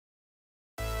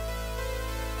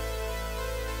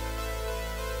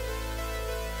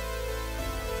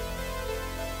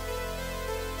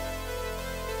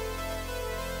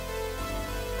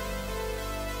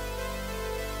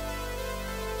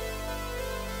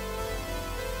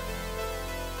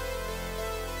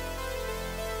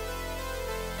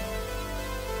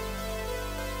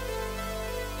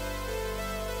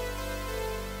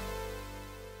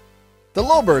The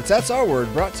Lolberts, that's our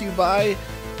word, brought to you by, I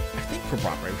think,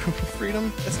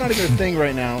 Freedom. It's not even a thing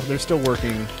right now. They're still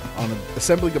working on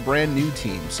assembling a brand new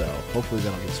team, so hopefully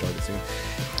that'll get started soon.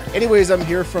 Anyways, I'm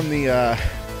here from the,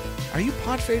 are you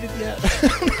pod faded yet?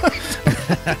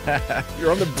 You're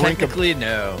on the brink Technically,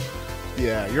 no.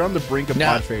 Yeah, you're on the brink of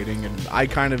pod fading, and I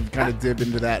kind of dip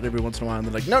into that every once in a while, and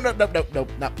they're like, no,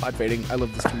 not pod fading. I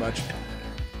love this too much.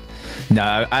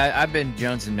 No, I've been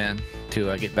jonesing, man,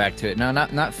 to get back to it. No,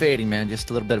 not fading, man. Just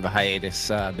a little bit of a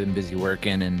hiatus. I've been busy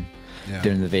working and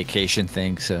doing the vacation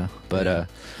thing. So, but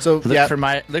look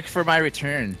for my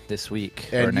return this week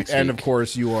or next week. And of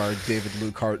course, you are David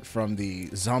Lukehart from the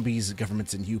Zombies,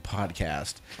 Governments, and You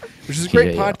podcast, which is a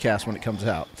great podcast when it comes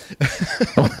out.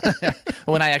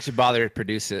 When I actually bother to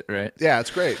produce it, right? Yeah,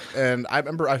 it's great. And I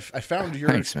remember I found your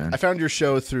Thanks, man. I found your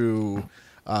show through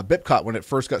Bipcot when it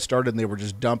first got started, and they were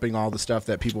just dumping all the stuff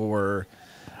that people were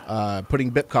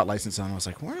putting Bipcot license on. I was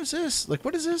like, where is this? Like,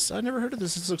 what is this? I never heard of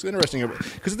this. This looks interesting.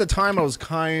 Because at the time, I was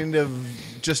kind of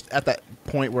just at that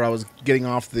point where I was getting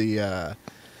off the,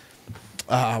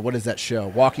 what is that show?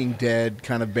 Walking Dead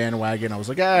kind of bandwagon. I was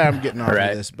like, I'm getting off of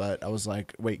this. But I was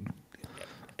like, wait,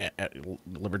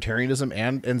 libertarianism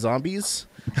and zombies?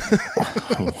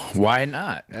 Why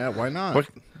not? Yeah, why not?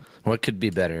 What could be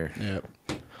better? Yep.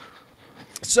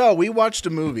 So we watched a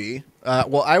movie.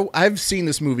 I've seen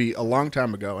this movie a long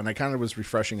time ago, and I kind of was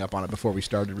refreshing up on it before we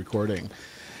started recording.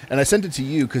 And I sent it to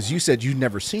you because you said you'd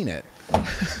never seen it.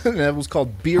 And it was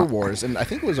called Beer Wars, and I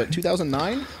think it was like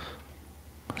 2009?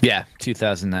 Yeah,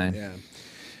 2009. Yeah.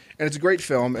 And it's a great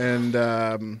film.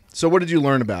 And so what did you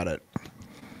learn about it?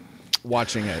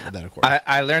 Watching it, then, of course.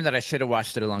 I learned that I should have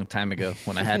watched it a long time ago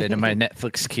when I had it in my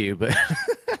Netflix queue, but...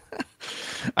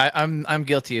 I'm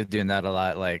guilty of doing that a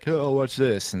lot. Like, oh, I'll watch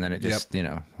this, and then it just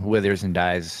withers and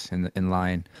dies in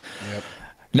line. Yep.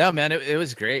 No, man, it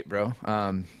was great, bro.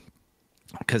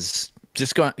 Because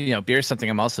just going, beer is something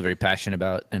I'm also very passionate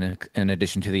about. In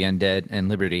addition to the undead and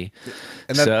liberty,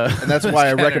 and that's why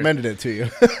I recommended it to you.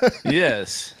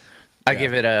 Yes, I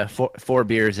give it a four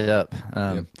beers up.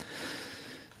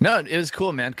 No, it was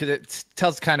cool, man, because it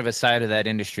tells kind of a side of that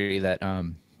industry that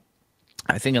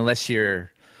I think unless you're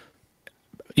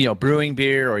brewing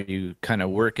beer or you kind of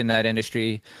work in that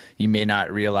industry, you may not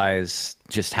realize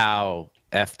just how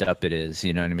effed up it is,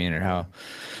 you know what I mean? Or how,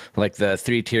 like, the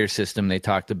 3-tier system they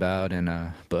talked about.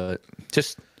 And, but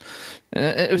just,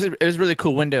 it was a really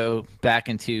cool window back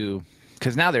into,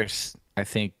 because now there's, I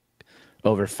think,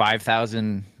 over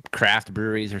 5,000 craft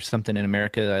breweries or something in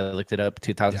America. I looked it up,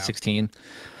 2016. Yeah.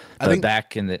 But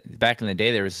back in the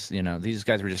day, there was, these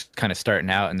guys were just kind of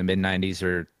starting out in the mid-90s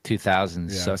or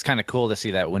 2000s. So it's kind of cool to see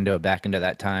that window back into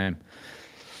that time.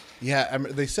 Yeah, I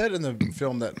mean, they said in the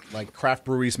film that like craft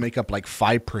breweries make up like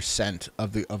 5%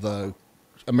 of the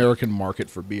American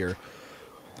market for beer.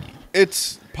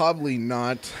 It's probably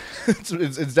not. It's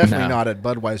definitely not at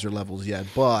Budweiser levels yet,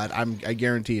 but I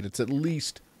guarantee it's at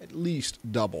least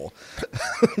double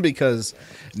because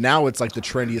now it's like the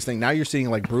trendiest thing. Now you're seeing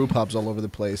like brew pubs all over the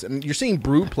place, and you're seeing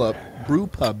brew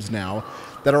pubs now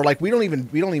that are like we don't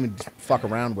even fuck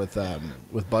around with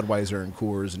Budweiser and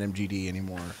Coors and MGD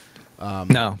anymore.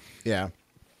 No. Yeah.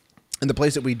 And the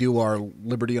place that we do our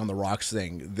Liberty on the Rocks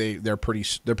thing, they're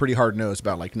pretty hard nosed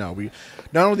about like, no, we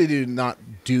not only do not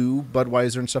do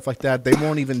Budweiser and stuff like that, they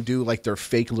won't even do like their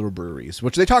fake little breweries,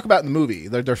 which they talk about in the movie.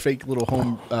 They're fake little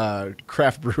home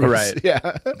craft breweries. Right.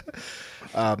 Yeah.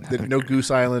 No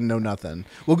Goose Island, no nothing.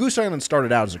 Well, Goose Island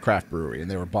started out as a craft brewery, and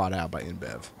they were bought out by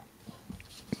InBev.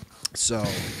 So,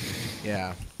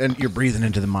 yeah. And you're breathing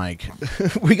into the mic.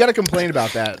 We got to complain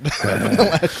about that in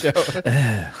the last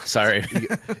show. Sorry.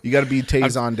 You got to be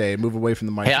Tazon Day. Move away from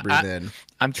the mic to breathe in.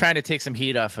 I'm trying to take some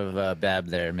heat off of Bab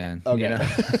there, man. Okay.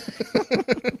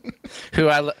 Who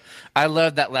I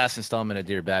love that last installment of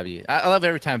Dear Babby. I love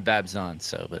every time Bab's on.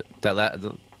 So, but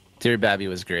the Dear Babby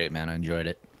was great, man. I enjoyed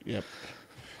it. Yep.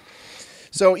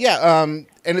 So yeah, and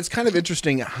it's kind of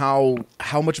interesting how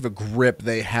much of a grip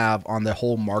they have on the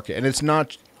whole market, and it's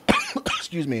not,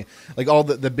 excuse me, like all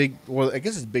the big. Well, I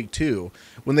guess it's big too.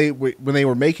 When they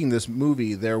were making this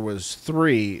movie, there was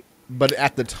 3, but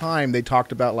at the time they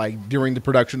talked about like during the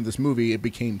production of this movie, it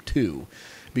became 2,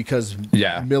 because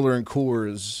Miller and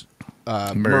Coors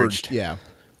merged. Yeah,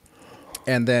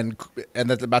 and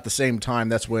that's about the same time.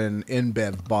 That's when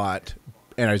InBev bought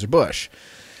Anheuser-Busch.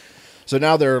 So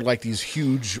now they're like these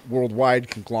huge worldwide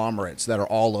conglomerates that are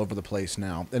all over the place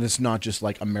now, and it's not just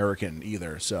like American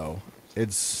either. So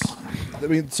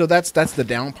so that's the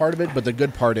down part of it, but the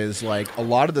good part is like a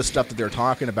lot of the stuff that they're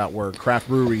talking about where craft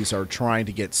breweries are trying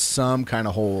to get some kind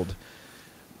of hold,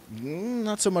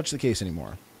 not so much the case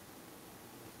anymore.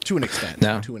 To an extent.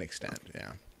 No. To an extent,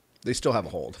 yeah. They still have a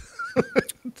hold.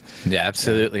 Yeah,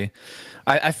 absolutely.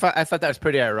 I thought that was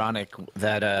pretty ironic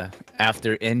that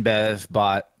after InBev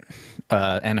bought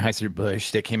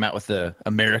Anheuser-Busch, they came out with the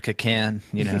America can,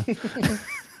 you know.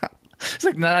 It's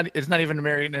like it's not even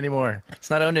American anymore. It's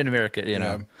not owned in America, you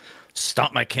know.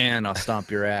 Stomp my can, I'll stomp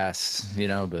your ass, you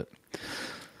know, but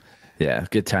yeah,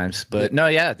 good times. But no,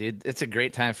 yeah, dude, it's a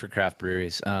great time for craft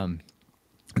breweries.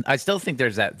 I still think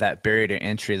there's that barrier to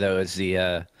entry though, is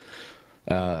the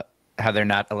how they're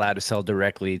not allowed to sell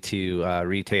directly to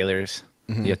retailers.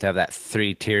 You have to have that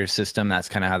 3-tier system. That's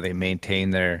kind of how they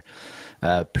maintain their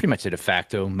pretty much a de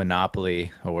facto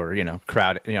monopoly, or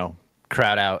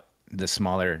crowd out the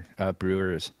smaller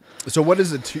brewers. So what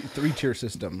is a 3-tier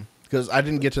system? Because I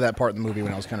didn't get to that part in the movie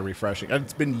when I was kind of refreshing.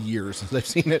 It's been years since I've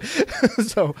seen it.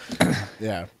 So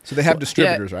yeah. So they have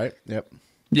distributors, right? Yep.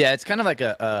 Yeah, it's kind of like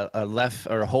a left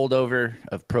or a holdover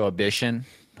of prohibition,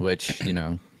 which,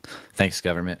 thanks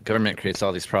government. Government creates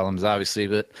all these problems, obviously,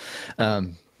 but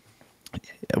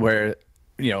where,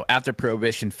 after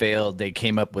prohibition failed, they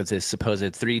came up with this supposed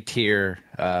 3-tier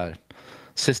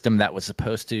system that was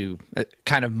supposed to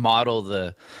kind of model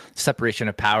the separation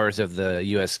of powers of the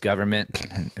U.S. government.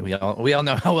 We all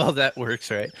know how well that works,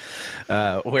 right?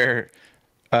 Where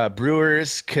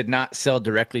brewers could not sell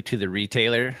directly to the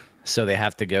retailer, so they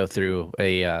have to go through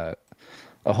a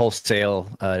wholesaler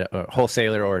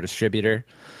or a distributor,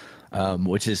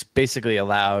 which is basically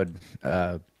allowed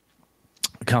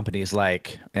companies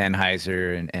like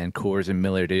Anheuser and Coors and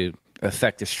Miller to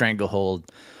effect a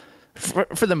stranglehold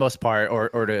for the most part,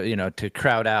 or to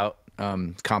crowd out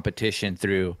competition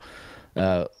through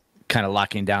kind of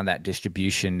locking down that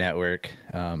distribution network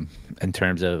in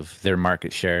terms of their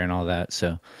market share and all that.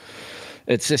 So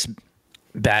it's just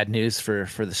bad news for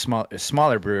the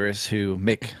smaller brewers who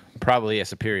make probably a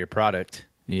superior product,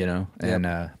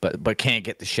 and but can't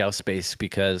get the shelf space,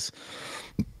 because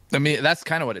I mean that's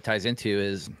kind of what it ties into,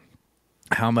 is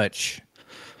how much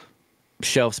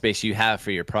shelf space you have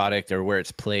for your product or where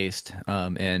it's placed,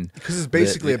 and because it's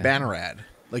basically a banner ad.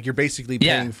 Like you're basically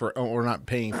paying for, or not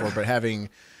paying for, but having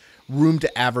room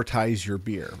to advertise your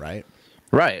beer, right?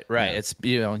 Right. Yeah. It's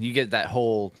you get that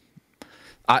whole.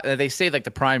 They say like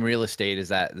the prime real estate is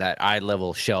that eye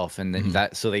level shelf, and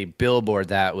that so they billboard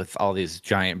that with all these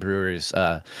giant brewers,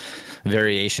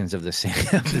 variations of the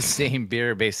same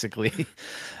beer basically.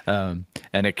 And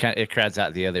it crowds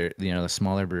out the other, the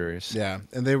smaller brewers. Yeah,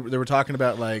 and they were talking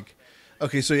about like,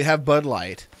 okay, so you have Bud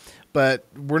Light, but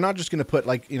we're not just going to put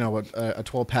like a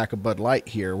 12-pack of Bud Light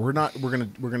here. We're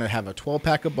gonna have a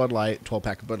 12-pack of Bud Light,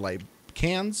 12-pack of Bud Light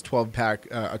cans, 12-pack,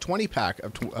 a 20-pack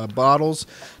of bottles,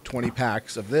 20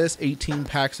 packs of this, 18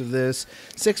 packs of this,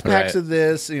 6 packs of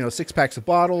this, 6 packs of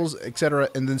bottles, etc.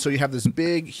 And then so you have this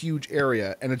big, huge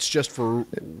area, and it's just for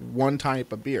one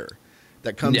type of beer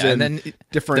that comes in, and then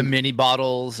different, the mini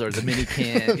bottles or the mini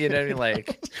can,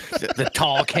 like the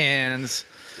tall cans.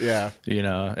 Yeah.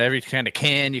 Every kind of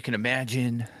can you can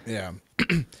imagine. Yeah.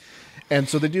 And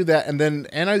so they do that, and then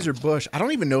Anheuser-Busch, I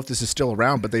don't even know if this is still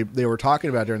around, but they were talking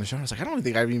about it during the show. I was like, I don't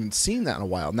think I've even seen that in a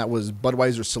while, and that was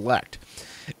Budweiser Select.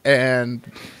 And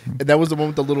that was the one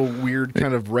with the little weird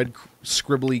kind of red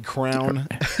scribbly crown.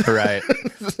 Right.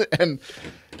 and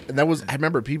that was, I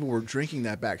remember people were drinking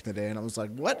that back in the day, and I was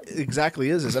like, what exactly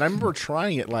is this? And I remember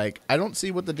trying it, like, I don't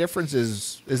see what the difference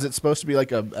is. Is it supposed to be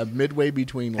like a midway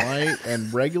between light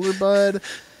and regular Bud?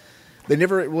 They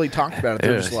never really talked about it.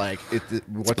 They're just like,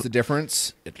 what's the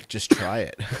difference? Just try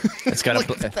it. It's got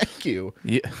to thank you.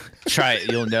 Try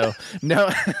it. You'll know.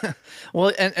 No.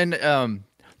 Well, and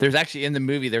there's actually in the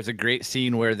movie, there's a great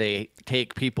scene where they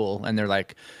take people and they're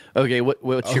like, okay,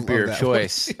 what's your beer of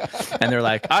choice? And they're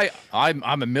like, I'm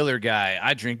a Miller guy.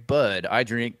 I drink Bud. I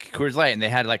drink Coors Light. And they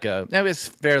had like it was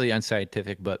fairly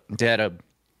unscientific, but they had a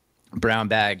brown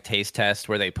bag taste test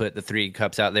where they put the 3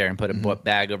 cups out there and put a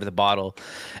bag over the bottle.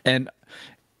 And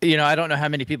I don't know how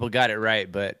many people got it right,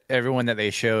 but everyone that they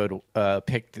showed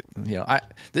picked,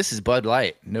 this is Bud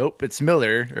Light. Nope, it's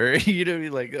Miller. Or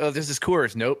like, oh, this is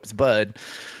Coors. Nope, it's Bud.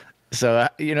 So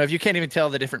if you can't even tell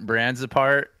the different brands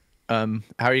apart, how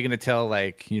are you going to tell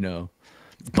like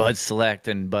Bud Select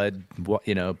and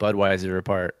Budweiser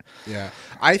apart? Yeah,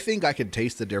 I think I could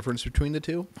taste the difference between the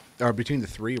two, or between the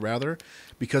 3 rather,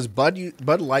 because Bud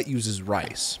Light uses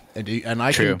rice, and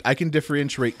I can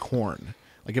differentiate corn.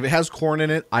 Like if it has corn in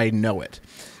it, I know it,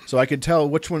 so I could tell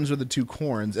which ones are the 2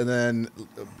 corns. And then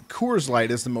Coors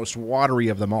Light is the most watery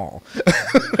of them all.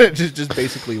 It's just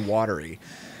basically watery.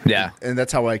 Yeah, and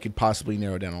that's how I could possibly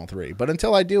narrow down all 3. But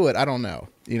until I do it, I don't know.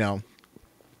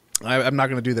 I'm not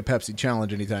going to do the Pepsi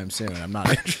challenge anytime soon. I'm not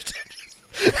interested.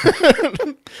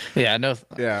 Yeah, no.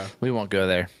 Yeah. We won't go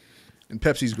there. And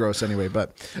Pepsi's gross anyway,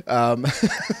 but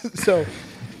so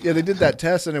yeah, they did that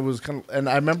test, and it was kind of, and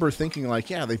I remember thinking like,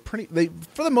 yeah, they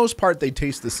for the most part they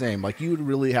taste the same. Like you would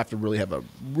really have to have a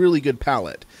really good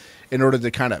palate in order to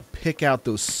kind of pick out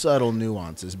those subtle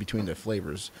nuances between the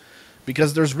flavors,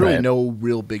 because there's really no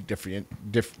real big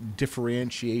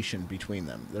differentiation between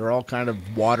them. They're all kind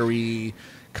of watery,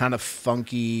 kind of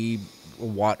funky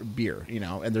beer,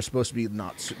 and they're supposed to be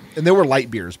and they were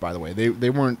light beers, by the way. They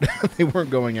weren't they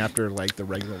weren't going after like the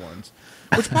regular ones,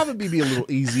 which probably be a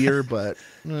little easier, but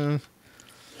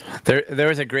there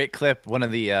was a great clip. One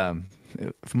of the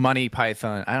Monty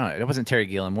Python, I don't know, it wasn't Terry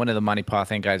Gilliam, one of the Monty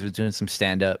Python guys was doing some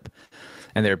stand up,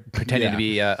 and they're pretending to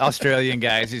be Australian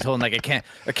guys. He's holding like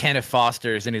a can of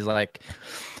Foster's, and he's like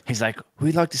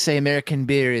we'd like to say American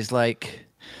beer is like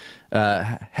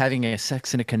having a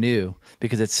sex in a canoe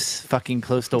because it's fucking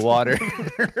close to water.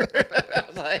 I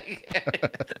was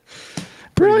like,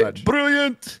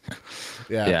 brilliant.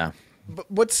 Yeah. But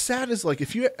what's sad is like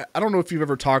I don't know if you've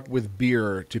ever talked with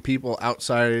beer to people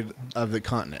outside of the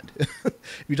continent.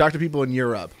 If you talk to people in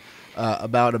Europe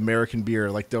about American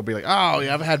beer, like they'll be like, "Oh,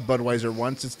 yeah, I've had Budweiser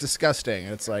once. It's disgusting."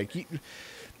 And it's like,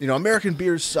 American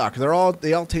beers suck.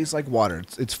 They all taste like water.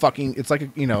 It's like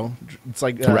it's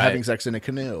like having sex in a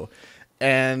canoe,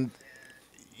 and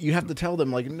you have to tell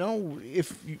them like, no,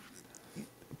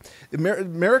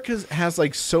 America has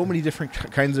like so many different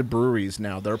kinds of breweries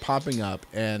now. They're popping up,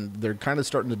 and they're kind of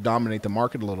starting to dominate the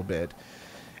market a little bit.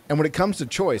 And when it comes to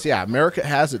choice, yeah, America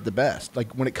has it the best.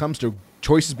 Like when it comes to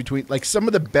choices between like some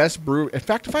of the best in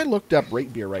fact, if I looked up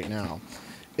Rate Beer right now,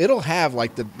 it'll have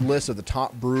like the list of the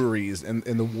top breweries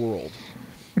in the world.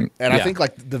 And I think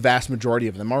like the vast majority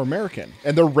of them are American,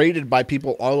 and they're rated by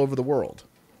people all over the world.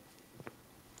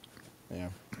 Yeah.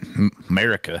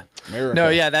 America. No,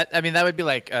 yeah, that would be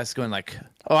like us going like,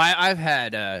 oh, I've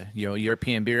had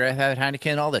European beer. I've had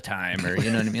Heineken all the time, or you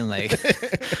know what I mean, like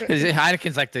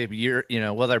Heineken's like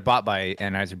they're bought by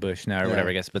Anheuser-Busch now or whatever,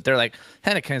 I guess, but they're like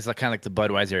Heineken's like kind of like the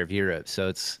Budweiser of Europe. So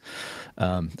it's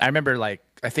I remember like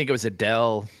I think it was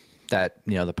Adele, that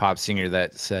the pop singer,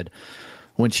 that said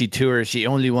when she tours she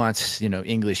only wants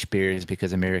English beers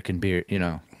because American beer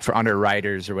for on her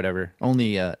riders or whatever,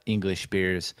 only English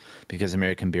beers because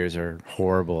American beers are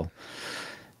horrible.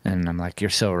 And I'm like,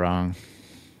 you're so wrong.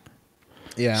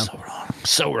 Yeah.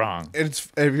 So wrong.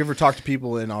 Have you ever talked to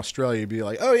people in Australia, be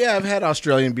like, oh yeah, I've had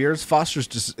Australian beers.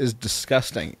 Foster's is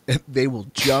disgusting. They will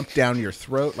jump down your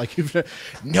throat. Like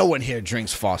no one here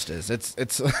drinks Foster's. It's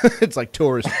it's like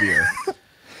tourist beer.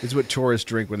 It's what tourists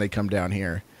drink when they come down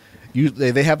here.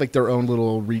 They have like their own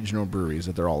little regional breweries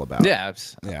that they're all about. Yeah.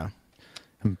 Yeah.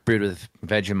 Brewed with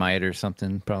Vegemite or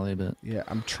something, probably, but yeah,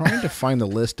 I'm trying to find the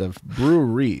list of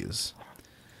breweries.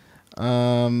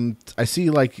 I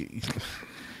see like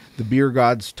the Beer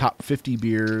God's top 50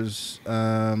 beers.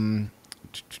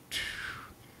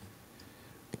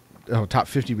 Top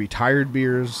 50 retired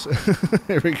beers.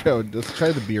 Here we go. Let's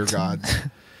try the Beer Gods.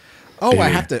 Oh, beer. I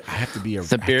have to be a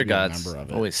Beer Gods. Member of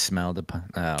it. Always smelled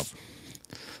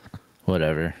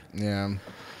whatever. Yeah.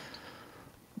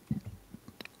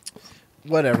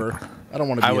 Whatever. I don't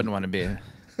want to. I wouldn't want to be. I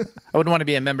wouldn't want to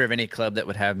be a member of any club that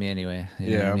would have me anyway.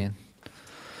 You know what I mean?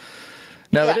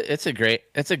 No, yeah. It's a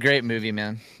great movie,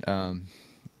 man.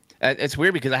 It's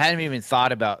weird because I hadn't even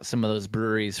thought about some of those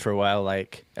breweries for a while,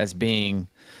 like as being.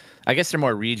 I guess they're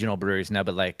more regional breweries now,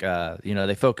 but like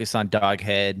they focus on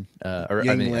Doghead or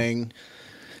Yuengling.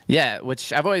 Yeah,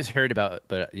 which I've always heard about,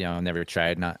 but I've never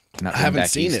tried. Not I haven't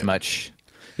seen it much.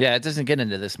 Yeah, it doesn't get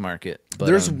into this market. But,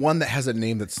 there's one that has a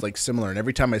name that's like similar, and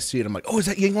every time I see it, I'm like, "Oh, is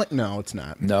that Yuengling?" No, it's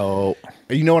not. No,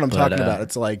 you know what I'm talking about?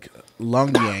 It's like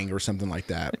Lung Yang or something like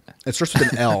that. It starts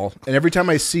with an L, and every time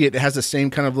I see it, it has the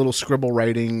same kind of little scribble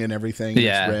writing and everything.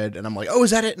 Yeah, it's red, and I'm like, "Oh,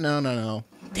 is that it?" No.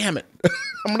 Damn it!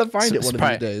 I'm gonna find it one of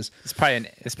these days. It's probably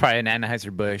an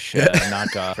Anheuser-Busch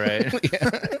knockoff, right? Yeah.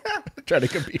 Try to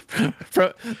compete from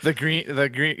the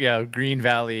Green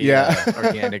Valley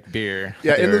organic beer.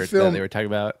 Yeah, in the film they were talking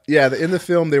about. Yeah, in the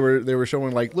film they were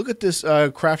showing like, look at this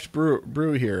craft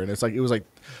brew here, and it was like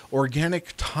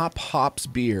organic top hops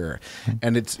beer,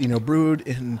 and it's brewed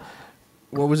in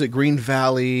what was it, Green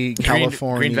Valley,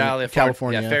 California, Green Valley,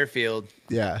 California, Fairfield.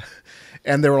 Yeah,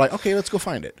 and they were like, okay, let's go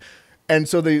find it. And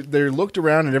so they looked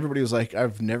around, and everybody was like, I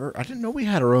didn't know we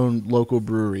had our own local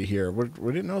brewery here.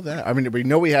 We didn't know that. I mean, we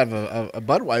know we have a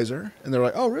Budweiser. And they're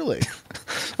like, oh, really?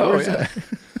 Oh, yeah.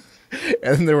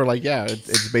 And they were like, yeah,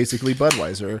 it's basically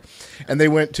Budweiser. And they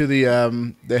went to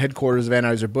the headquarters of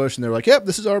Anheuser-Busch, and they were like, yep,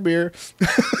 this is our beer.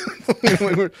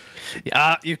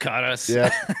 Yeah, you caught us.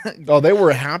 Yeah. Oh, they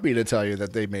were happy to tell you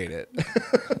that they made it.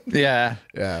 Yeah.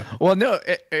 Yeah. Well, no,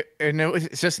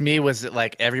 it's just me. Was it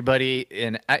like everybody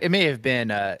in? It may have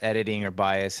been editing or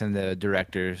bias, and the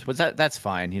directors. Was that's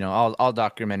fine. You know, all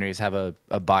documentaries have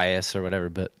a bias or whatever,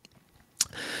 but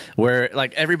where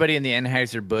like everybody in the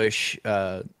Anheuser-Busch,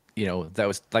 you know, that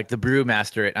was like the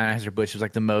brewmaster at Anheuser-Busch was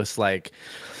like the most like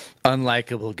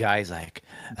unlikable guys. Like,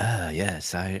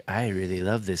 yes, I really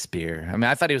love this beer. I mean,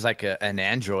 I thought he was like an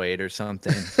android or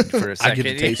something for a second. I get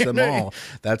to taste them all.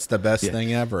 That's the best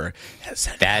thing ever.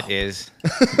 That is.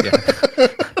 Yeah.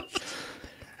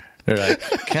 They're like,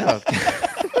 help.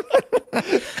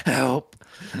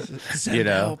 You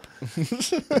know.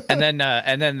 and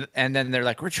then they're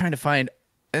like, we're trying to find.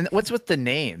 And what's with the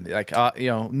name? Like, you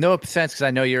know, no offense, because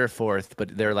I know you're a fourth,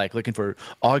 but they're like looking for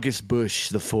August Bush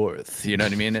the fourth. You know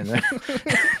what I mean? And,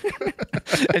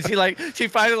 and she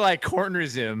finally like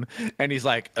corners him, and he's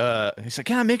like, yeah,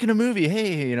 I'm making a movie.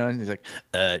 Hey, you know, and he's like,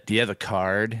 do you have a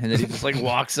card? And then he just like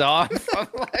walks off. I'm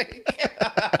like,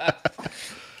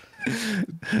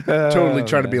 totally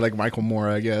trying to be like Michael Moore,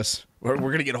 I guess. We're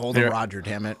gonna get a hold of Roger,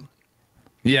 damn it.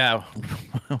 Yeah.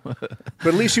 But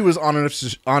at least he was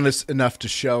honest enough to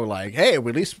show, like, hey, we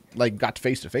at least like got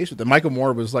face to face with him. Michael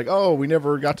Moore was like, oh, we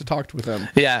never got to talk with him.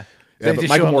 Yeah. But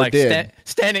Michael Moore like did.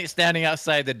 Standing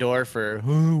outside the door for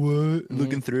what?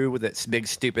 Looking through with that big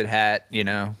stupid hat, you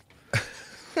know.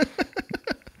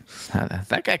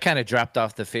 That guy kind of dropped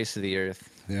off the face of the earth.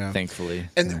 Yeah. Thankfully.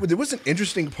 And there was an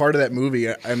interesting part of that movie,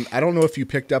 and I don't know if you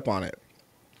picked up on it,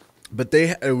 but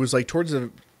it was like towards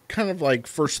the kind of like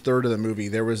first third of the movie,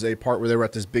 there was a part where they were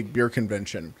at this big beer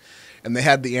convention, and they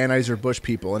had the Anheuser-Busch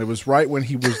people, and it was right when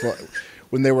he was like,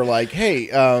 when they were like, hey,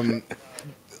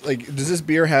 like, does this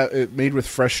beer have it made with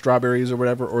fresh strawberries or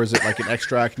whatever, or is it like an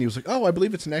extract? And he was like, oh, I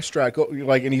believe it's an extract.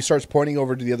 Like, and he starts pointing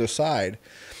over to the other side,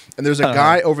 and there's a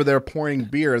guy over there pouring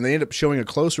beer, and they end up showing a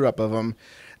closer up of him.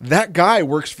 That guy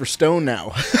works for Stone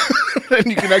now. And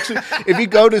you can actually, if you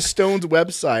go to Stone's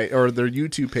website or their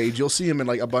YouTube page, you'll see him in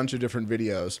like a bunch of different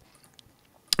videos,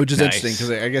 which is interesting because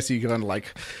I guess you can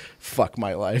like, fuck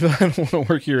my life. I don't want to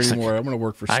work here anymore. I'm going to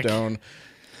work for Stone.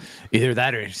 Either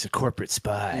that or he's a corporate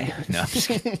spy. No, I'm just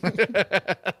kidding.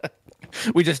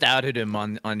 We just outed him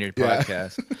on your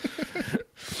podcast.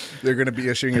 They're going to be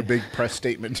issuing a big press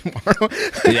statement tomorrow.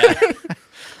 Yeah.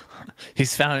 He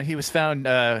was found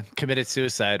committed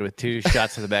suicide with 2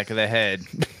 shots to the back of the head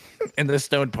in the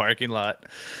Stone parking lot.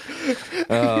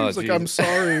 Oh, he's like, I'm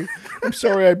sorry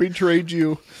I betrayed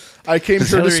you. I came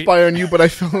here to spy on you, but I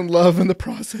fell in love in the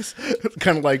process.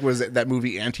 Kind of like, was it that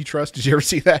movie Antitrust? Did you ever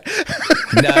see that?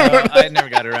 No, I never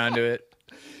got around to it.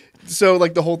 So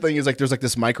like the whole thing is like there's like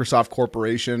this Microsoft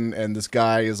corporation, and this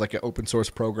guy is like an open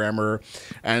source programmer,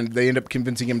 and they end up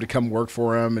convincing him to come work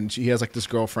for him, and he has like this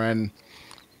girlfriend.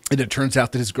 And it turns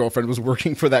out that his girlfriend was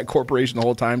working for that corporation the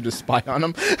whole time to spy on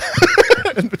him.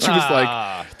 And she was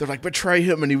like, they're like, betray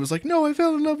him. And he was like, no, I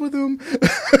fell in love with him.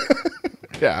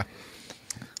 Yeah.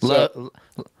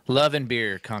 Love and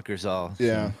beer conquers all.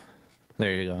 Yeah. So,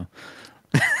 there you go.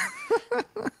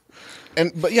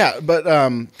 But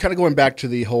kind of going back to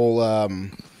the whole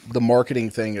the marketing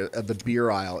thing of the beer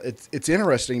aisle, it's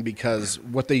interesting because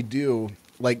what they do,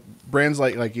 like brands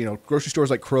like you know, grocery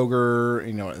stores like Kroger,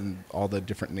 you know, and all the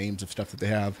different names of stuff that they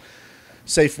have,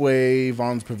 Safeway,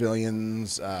 Vaughn's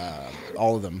Pavilions,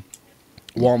 all of them,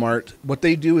 Walmart. What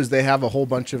they do is they have a whole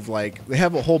bunch of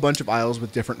aisles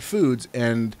with different foods,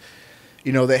 and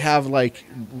you know, they have like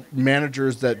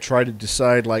managers that try to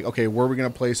decide like, okay, where are we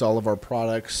going to place all of our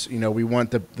products? You know, we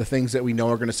want the things that we know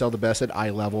are going to sell the best at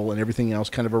eye level, and everything else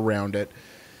kind of around it.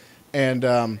 And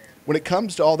when it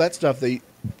comes to all that stuff, they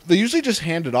usually just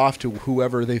hand it off to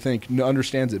whoever they think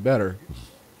understands it better.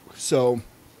 So,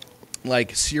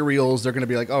 like cereals, they're going to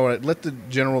be like, oh, let the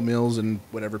General Mills and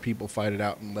whatever people fight it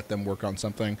out and let them work on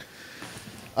something.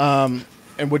 And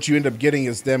what you end up getting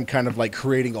is them kind of like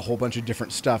creating a whole bunch of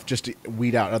different stuff just to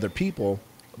weed out other people.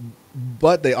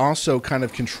 But they also kind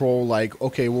of control like,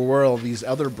 okay, well, where are all these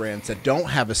other brands that don't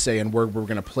have a say in where we're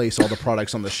going to place all the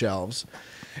products on the shelves?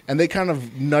 And they kind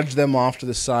of nudge them off to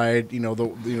the side,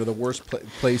 the worst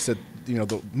place that,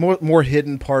 the more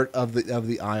hidden part of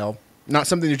the aisle. Not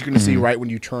something that you're going to see right when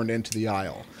you turn into the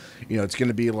aisle. It's going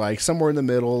to be like somewhere in the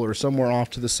middle or somewhere off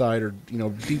to the side or,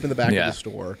 deep in the back of the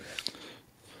store.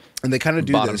 And they kind of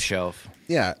do bottom this. Shelf.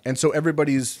 Yeah, and so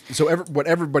what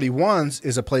everybody wants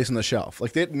is a place on the shelf.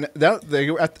 Like they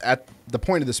at the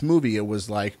point of this movie, it was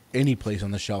like any place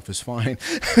on the shelf is fine.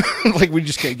 Like we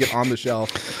just can't get on the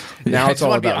shelf. Now it's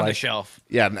all about on like, the shelf.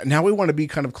 Yeah, now we want to be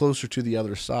kind of closer to the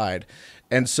other side.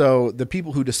 And so the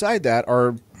people who decide that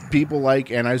are people like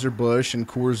Anheuser-Busch and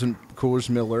Coors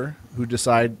Miller, who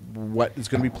decide what is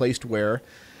going to be placed where.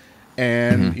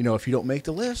 And you know, if you don't make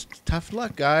the list, tough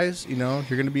luck, guys. You know,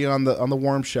 you're going to be on the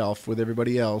warm shelf with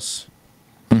everybody else.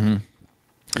 You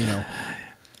know.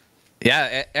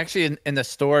 Yeah, actually, in the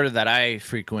store that I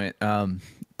frequent,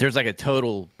 there's like a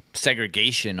total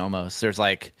segregation almost. There's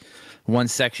like one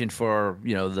section for,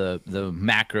 you know, the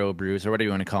macro brews, or whatever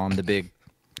you want to call them, the big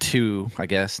two, I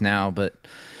guess now. But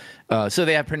so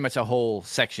they have pretty much a whole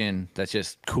section that's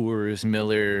just Coors,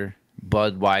 Miller,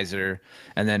 Budweiser,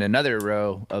 and then another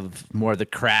row of more of the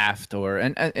craft,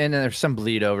 and there's some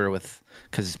bleed over with,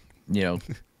 because, you know,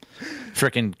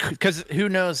 because who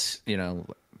knows, you know,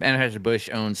 Anheuser-Busch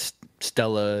owns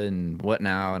Stella and what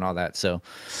now and all that, so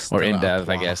or InBev,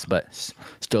 I guess, but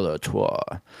Stella Artois.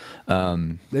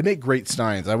 They make great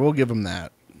steins. I will give them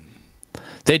that.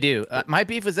 They do. My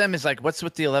beef with them is like, what's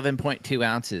with the 11.2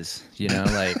 ounces? You know,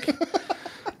 like,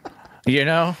 you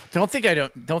know, don't think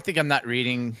I'm not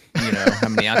reading, you know, how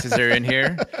many ounces are in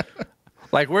here.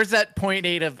 Like, where's that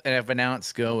 0.8 of an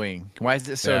ounce going? Why is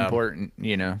it so important?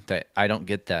 You know, that I don't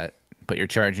get that, but you're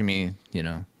charging me, you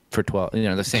know, for 12, you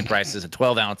know, the same price as a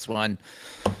 12-ounce one.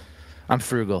 I'm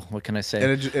frugal. What can I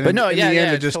say? But no, in the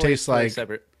end, it just tastes like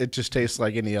separate. It just tastes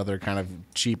like any other kind of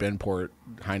cheap import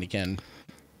Heineken.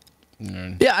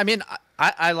 Yeah, I mean,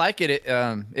 I like it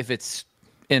if it's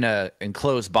in a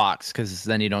enclosed box, because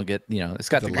then you don't get, you know, it's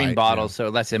got the green light, bottle, so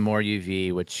it lets in more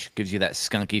UV, which gives you that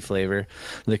skunky flavor.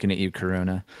 Looking at you,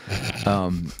 Corona.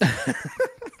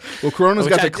 Well, Corona's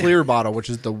got the clear bottle, which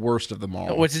is the worst of them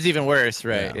all. Which is even worse,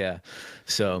 right? Yeah.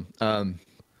 So,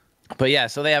 but yeah,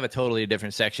 so they have a totally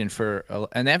different section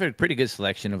and they have a pretty good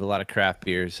selection of a lot of craft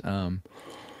beers.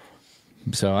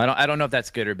 So I don't know if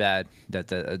that's good or bad that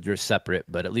they're separate,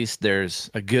 but at least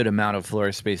there's a good amount of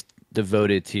floor space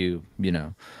devoted to, you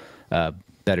know,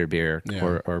 better beer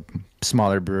or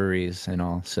smaller breweries and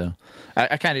all. So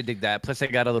I kind of dig that. Plus, they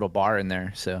got a little bar in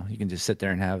there, so you can just sit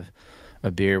there and have a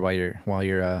beer while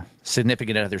your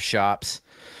significant other shops.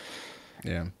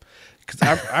 Yeah, because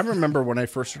I remember when I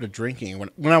first started drinking,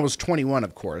 when I was 21,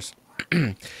 of course.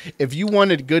 If you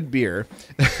wanted good beer,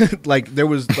 there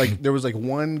was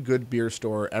one good beer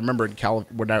store. I remember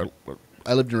when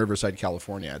I lived in Riverside,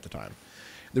 California at the time.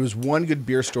 There was one good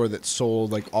beer store that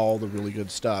sold like all the really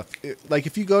good stuff. Like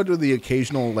if you go to the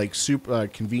occasional like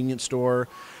convenience store,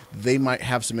 they might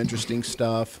have some interesting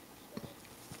stuff,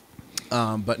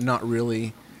 but not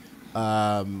really.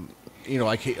 You know,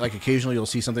 like occasionally you'll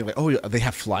see something like, oh, they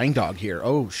have Flying Dog here.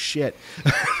 Oh, shit.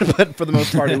 But for the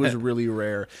most part, it was really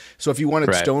rare. So if you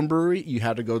wanted Stone Brewery, you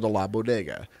had to go to La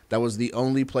Bodega. That was the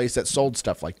only place that sold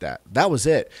stuff like that. That was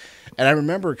it. And I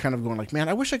remember kind of going like, man,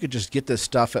 I wish I could just get this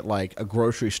stuff at like a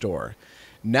grocery store.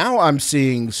 Now I'm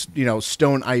seeing, you know,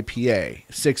 Stone IPA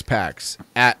 6-packs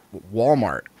at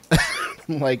Walmart.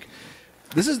 Like,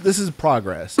 this is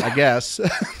progress, I guess.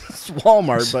 It's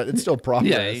Walmart, but it's still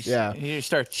progress. You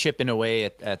start chipping away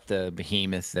at the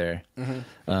behemoth there.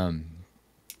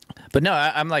 But no,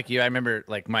 I'm like you. I remember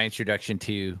like my introduction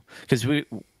to, because me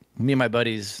and my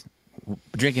buddies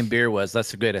drinking beer was,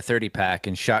 let's go get a 30-pack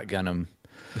and shotgun them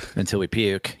until we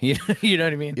puke. You know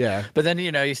what I mean? Yeah. But then,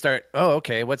 you know, you start, oh,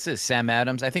 okay, what's this? Sam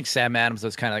Adams. I think Sam Adams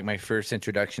was kind of like my first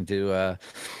introduction to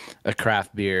a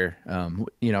craft beer.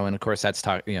 You know, and of course that's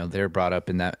you know, they're brought up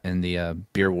in the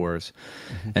beer wars.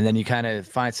 And then you kind of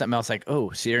find something else like,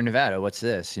 oh, Sierra Nevada, what's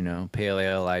this? You know, pale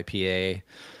ale, IPA,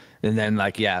 and then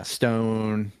like, yeah,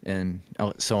 Stone, and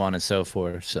so on and so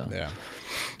forth. So yeah.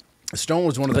 Stone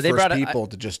was one of the first people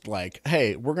to just like,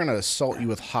 hey, we're going to assault you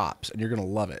with hops and you're going to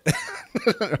love it.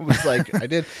 I was like, I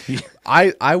did.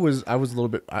 I was a little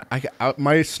bit,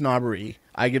 my snobbery,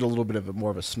 I get a little bit of more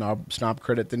of a snob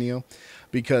credit than you,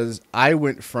 because I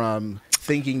went from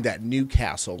thinking that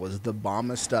Newcastle was the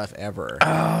bombest stuff ever.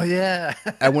 Oh yeah.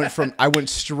 I went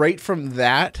straight from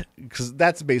that, because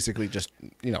that's basically just,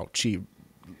 you know, cheap,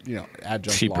 you know,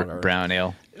 adjunct cheap lager. Brown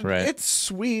ale. Right. It's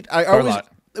sweet. I always,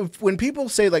 when people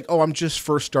say like, oh, I'm just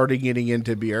first starting getting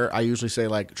into beer, I usually say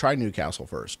like, try Newcastle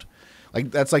first. Like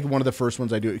that's like one of the first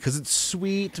ones I do, because it's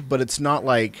sweet, but it's not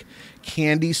like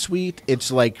candy sweet.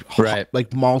 It's like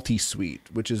like malty sweet,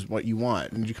 which is what you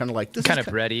want, and you kind of like this kind of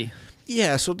bready.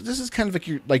 yeah, so this is kind of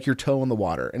like your toe in the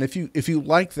water. And if you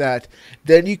like that,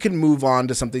 then you can move on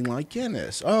to something like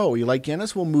Guinness. Oh, you like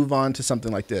Guinness? We'll move on to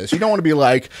something like this. You don't want to be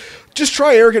like, just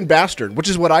try Arrogant Bastard, which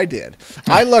is what I did.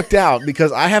 I lucked out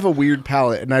because I have a weird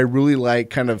palate, and I really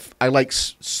like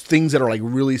things that are like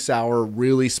really sour,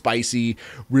 really spicy,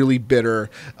 really bitter.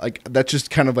 Like that's just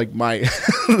kind of like my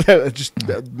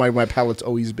my palate's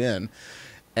always been.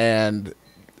 And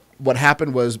what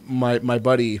happened was my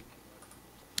buddy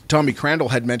Tommy Crandall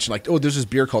had mentioned, like, oh, there's this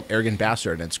beer called Arrogant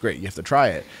Bastard, and it's great. You have to try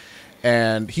it.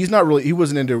 And he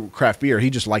wasn't into craft beer. He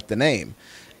just liked the name.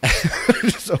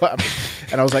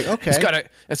 And I was like, okay.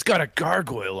 It's got a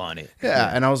gargoyle on it.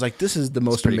 Yeah, and I was like, this is the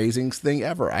most amazing thing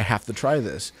ever. I have to try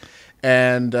this.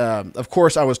 And of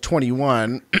course, I was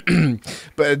 21,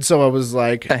 but so I was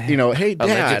like, hey, Dad.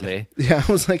 Allegedly. Yeah,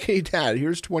 I was like, hey, Dad,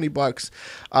 here's $20.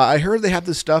 I heard they have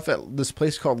this stuff at this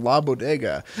place called La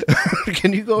Bodega.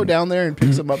 Can you go down there and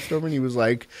pick some up for me? And he was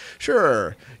like,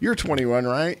 sure. You're 21,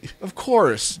 right? Of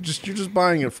course. You're just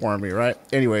buying it for me, right?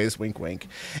 Anyways, wink, wink.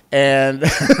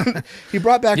 And he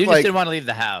brought back you just didn't want to leave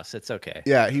the house. It's okay.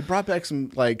 Yeah, he brought back some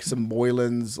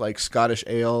Moylan's Scottish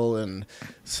ale and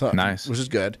some, nice, which is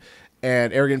good.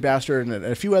 And Arrogant Bastard and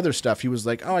a few other stuff. He was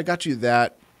like, oh, I got you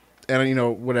that.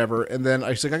 And, whatever. And then I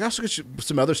was like, I also got you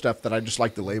some other stuff that I just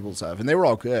like the labels of. And they were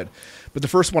all good. But the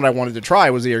first one I wanted to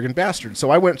try was the Arrogant Bastard. So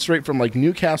I went straight from,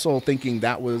 Newcastle thinking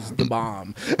that was the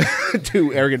bomb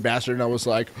to Arrogant Bastard. And I was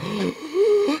like,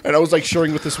 and I was,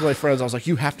 sharing with this with my friends. I was like,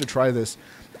 you have to try this.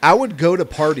 I would go to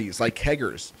parties like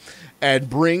keggers and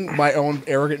bring my own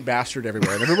Arrogant Bastard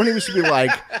everywhere. And everybody used to be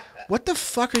like, what the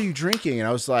fuck are you drinking? And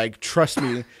I was like, trust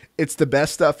me. It's the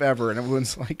best stuff ever. And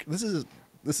everyone's like, this is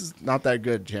not that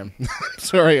good, Jim.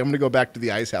 Sorry, I'm going to go back to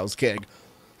the Ice House keg.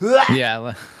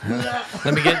 Yeah.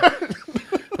 Let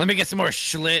me get some more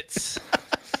Schlitz.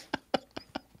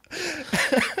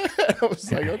 I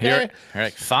was like, okay. You're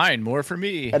like, fine, more for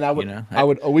me. And I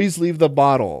would always leave the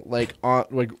bottle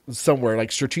on somewhere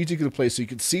strategically placed so you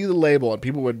could see the label and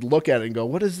people would look at it and go,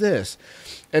 what is this?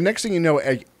 And next thing you know,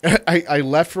 I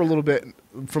left for a little bit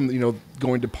from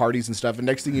going to parties and stuff, and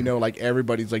next thing you know,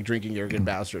 everybody's drinking Arrogant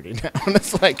Bastard now. And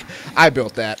it's like, I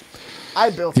built that.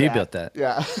 You built that.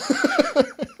 Yeah.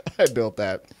 I built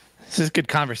that. This is a good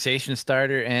conversation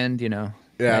starter, and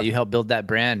yeah, you helped build that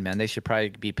brand, man. They should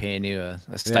probably be paying you a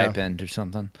stipend or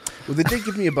something. Well, they did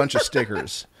give me a bunch of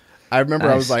stickers. I remember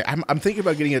nice. I was like, I'm thinking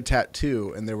about getting a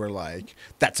tattoo, and they were like,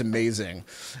 that's amazing.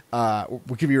 We'll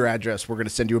give you your address. We're going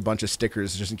to send you a bunch of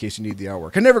stickers just in case you need the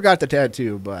artwork. I never got the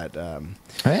tattoo, but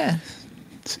yeah.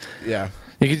 Yeah.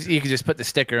 You could just put the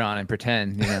sticker on and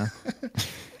pretend,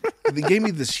 They gave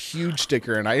me this huge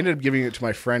sticker, and I ended up giving it to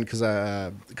my friend because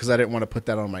I didn't want to put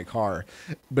that on my car.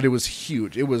 But it was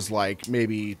huge. It was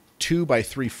maybe 2 by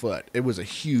 3 foot. It was a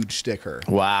huge sticker.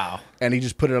 Wow. And he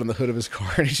just put it on the hood of his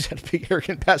car, and he just had a big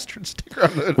Arrogant Bastard sticker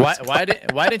on the hood of his car.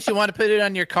 Why didn't you want to put it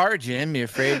on your car, Jim? You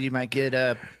afraid you might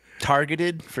get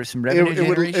targeted for some revenue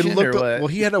generation? Or what? Well,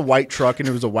 he had a white truck, and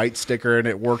it was a white sticker, and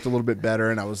it worked a little bit better.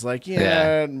 And I was like,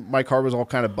 yeah. My car was all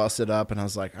kind of busted up, and I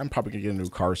was like, I'm probably gonna get a new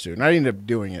car soon. And I ended up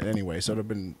doing it anyway, so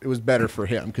it was better for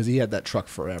him because he had that truck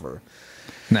forever.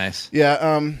 Nice.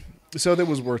 Yeah. So that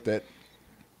was worth it.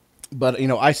 But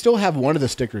I still have one of the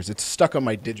stickers. It's stuck on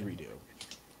my didgeridoo,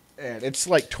 and it's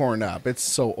torn up. It's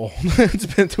so old. It's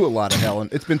been through a lot of hell, and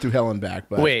it's been through hell and back.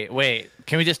 But wait.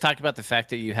 Can we just talk about the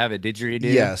fact that you have a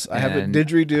didgeridoo? Yes, I have a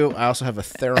didgeridoo. I also have a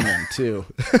theremin too.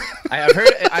 I've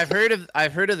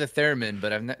heard of the theremin,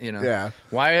 but I've not. Yeah.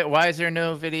 Why is there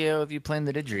no video of you playing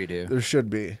the didgeridoo? There should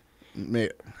be. I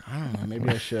don't know. Maybe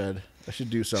I should. I should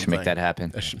do something. Should make that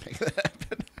happen. I should make that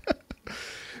happen.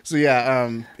 So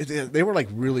yeah, they were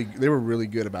really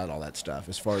good about all that stuff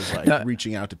as far as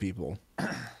reaching out to people.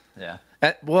 Yeah.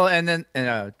 And then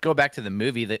go back to the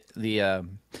movie. The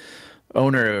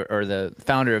owner or the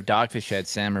founder of Dogfish Head,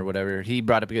 Sam or whatever, he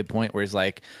brought up a good point where he's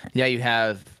like, yeah, you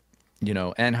have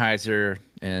Anheuser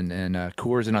and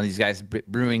Coors and all these guys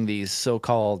brewing these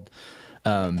so-called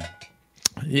pumpkin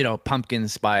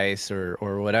spice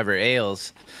or whatever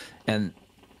ales, and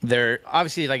they're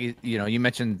obviously you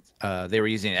mentioned they were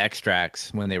using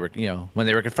extracts when they were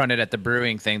confronted at the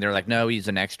brewing thing. They're like, no, we use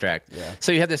an extract. Yeah.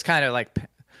 So you have this kind of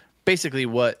basically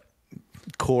what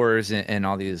Coors and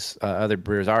all these other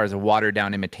brewers are is a watered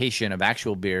down imitation of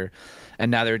actual beer,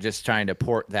 and now they're just trying to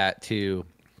port that to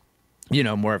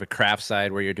more of a craft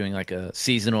side where you're doing a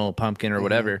seasonal pumpkin or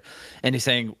whatever. And he's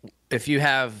saying if you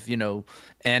have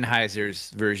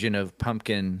Anheuser's version of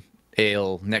pumpkin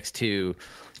ale next to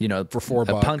for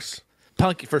 $4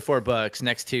 punk for $4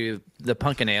 next to the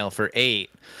pumpkin ale for $8,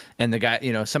 and the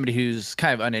guy, somebody who's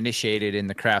kind of uninitiated in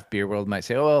the craft beer world might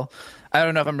say, "Oh, well, I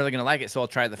don't know if I'm really gonna like it, so I'll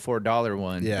try the $4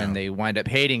 one." Yeah. And they wind up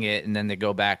hating it, and then they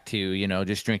go back to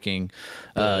just drinking,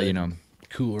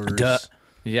 Coolers.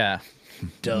 Yeah.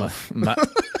 Duff. My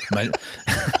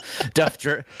Duff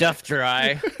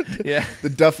Dry. Yeah. The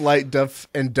Duff Light, Duff,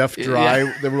 and Duff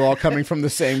Dry, they were all coming from the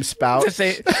same spout. The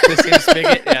same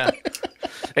spigot, yeah.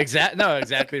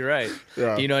 Exactly right.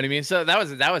 Yeah. You know what I mean? So that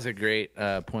was a great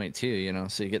point too,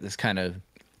 so you get this kind of,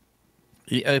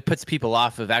 it puts people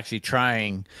off of actually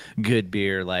trying good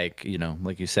beer, like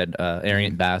you said,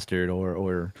 Arrogant Bastard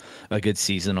or a good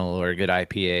seasonal or a good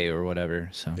IPA or whatever.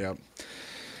 So yeah.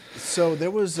 So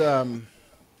there was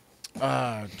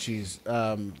I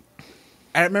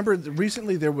remember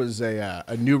recently there was a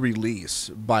new release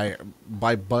by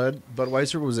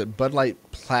Budweiser. Was it Bud Light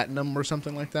Platinum or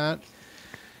something like that?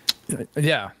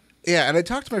 Yeah. Yeah, and I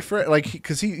talked to my friend, like,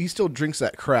 because he still drinks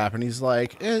that crap, and he's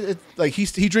like,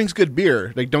 he drinks good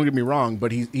beer. Like, don't get me wrong,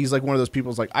 but he's like one of those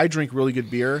people who's like, I drink really good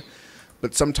beer,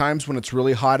 but sometimes when it's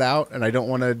really hot out and I don't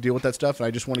want to deal with that stuff and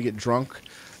I just want to get drunk,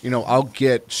 I'll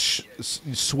get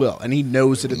swill, and he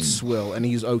knows that it's swill, and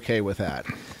he's okay with that.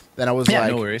 Then I was like,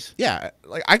 no worries. Yeah,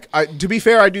 like I to be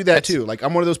fair, I do that too. Like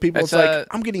I'm one of those people. It's like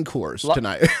I'm getting Coors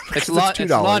tonight. It's $2.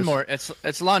 lawnmower.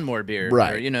 It's lawnmower beer,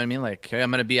 right? Or, you know what I mean? Like, hey,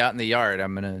 I'm gonna be out in the yard.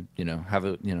 I'm gonna have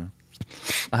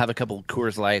I'll have a couple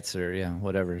Coors Lights or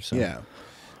whatever. So yeah.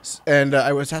 And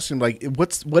I was asking him, like,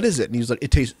 what is it? And he was like,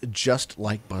 it tastes just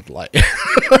like Bud Light.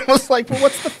 I was like, well,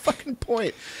 what's the fucking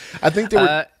point? I think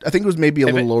I think it was maybe a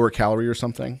little lower calorie or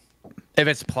something. If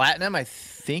it's platinum, I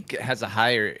think it has a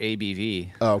higher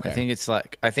ABV. Oh, okay. I think it's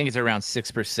around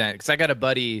 6%. Because I got a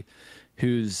buddy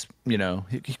who's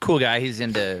cool guy. He's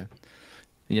into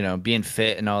being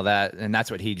fit and all that, and that's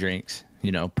what he drinks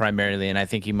primarily. And I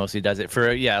think he mostly does it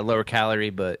for lower calorie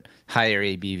but higher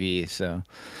ABV. So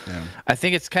yeah. I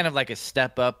think it's kind of like a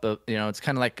step up. It's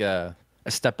kind of like a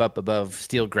step up above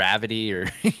Steel Gravity, or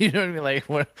you know what I mean,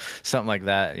 like something like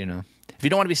that. If you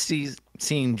don't want to be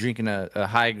seen drinking a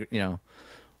high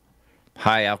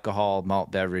high alcohol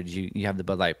malt beverage, you have the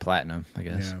Bud Light Platinum, I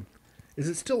guess. Yeah. Is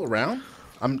it still around?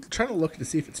 I'm trying to look to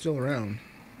see if it's still around.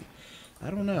 I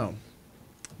don't know,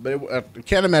 but I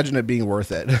can't imagine it being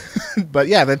worth it. But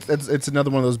yeah, it's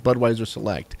another one of those Budweiser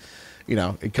Select.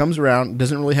 It comes around,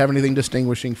 doesn't really have anything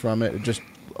distinguishing from it. It just,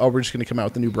 we're just going to come out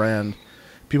with a new brand.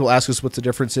 People ask us what the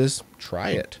difference is.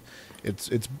 Try it. It's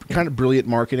kind of brilliant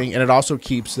marketing, and it also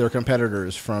keeps their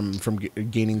competitors from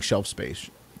gaining shelf space.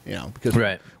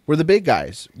 Because we're the big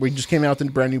guys. We just came out with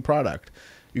a brand new product.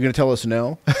 You're going to tell us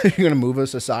no? You're going to move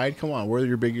us aside? Come on, we're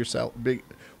your biggest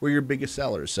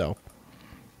sellers. So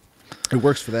it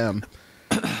works for them.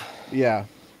 Yeah.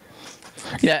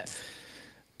 Yeah.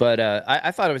 But I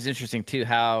thought it was interesting too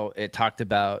how it talked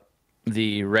about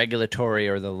the regulatory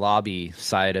or the lobby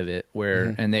side of it,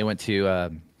 where and they went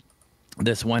to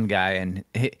this one guy, and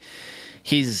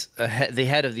he's the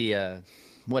head of the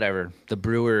the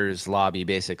brewers lobby,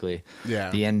 basically. Yeah.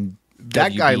 The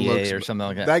that guy looks or something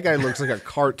like that. That guy looks like a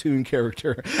cartoon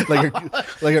character, like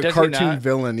a cartoon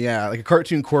villain. Yeah, like a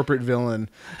cartoon corporate villain.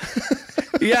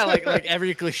 Yeah, like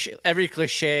every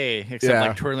cliche except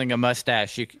like twirling a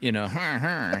mustache. You know.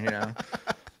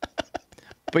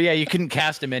 But yeah, you couldn't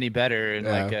cast him any better in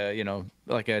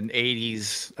like an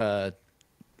 80s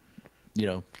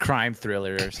crime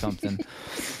thriller or something.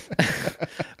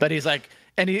 But he's like,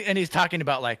 and he's talking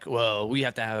about like, well, we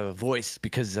have to have a voice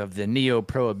because of the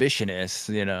neo-prohibitionists,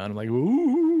 and I'm like,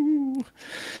 ooh.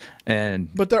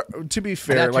 But there, to be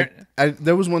fair,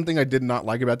 there was one thing I did not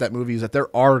like about that movie is that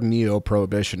there are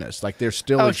neo-prohibitionists. Like there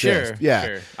still exist. Sure,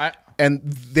 yeah. Sure. And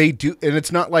they do, and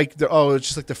it's not like it's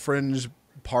just like the fringe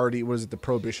party. Was it the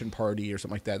Prohibition Party or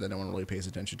something like that no one really pays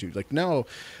attention to? Like, no,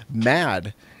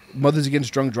 MAD, Mothers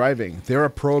Against Drunk Driving. They're a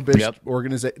prohibition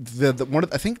organization.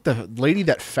 I think the lady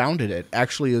that founded it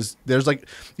actually is. There's like,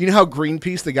 how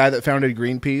Greenpeace, the guy that founded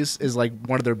Greenpeace, is like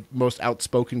one of their most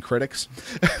outspoken critics.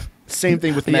 Same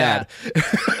thing with MAD,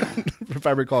 if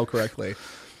I recall correctly.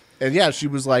 And yeah, she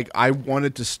was like, I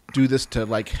wanted to do this to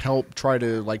like help try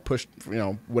to like push,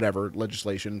 whatever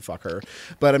legislation, fuck her.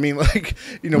 But I mean, like,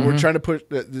 we're trying to push,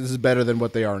 this is better than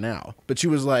what they are now. But she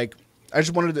was like, I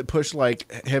just wanted to push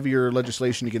like heavier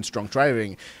legislation against drunk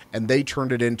driving. And they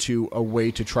turned it into a way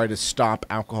to try to stop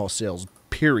alcohol sales,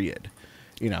 period.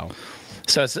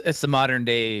 So it's the modern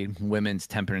day women's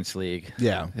temperance league.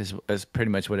 Yeah. Is pretty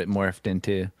much what it morphed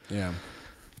into. Yeah.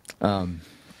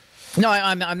 No,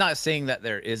 I'm not saying that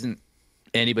there isn't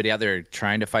anybody out there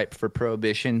trying to fight for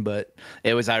prohibition, but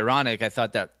it was ironic. I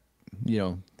thought that,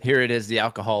 here it is, the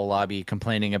alcohol lobby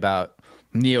complaining about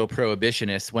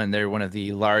neo-prohibitionists when they're one of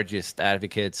the largest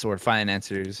advocates or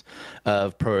financiers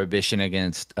of prohibition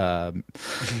against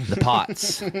the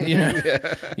pots.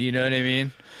 You know what I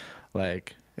mean?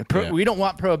 Like, we don't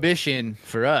want prohibition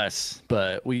for us,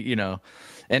 but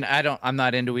and I'm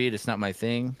not into weed. It's not my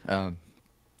thing.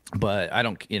 But I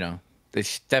don't,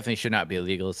 this definitely should not be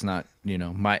illegal. It's not,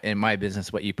 in my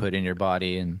business what you put in your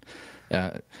body, and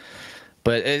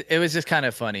but it was just kind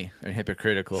of funny and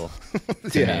hypocritical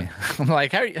to me. I'm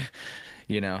like, how do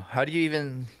you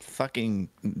even fucking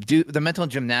do the mental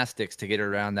gymnastics to get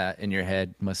around that in your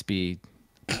head? Must be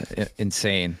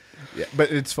insane. Yeah,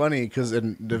 but it's funny because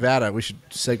in Nevada, we should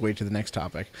segue to the next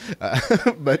topic.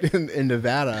 But in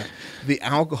Nevada, the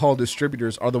alcohol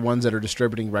distributors are the ones that are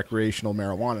distributing recreational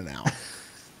marijuana now.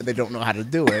 They don't know how to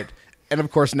do it, and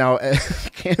of course now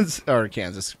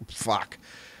Kansas. Fuck.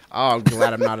 Oh, I'm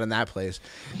glad I'm not in that place.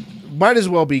 Might as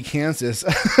well be Kansas.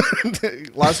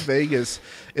 Las Vegas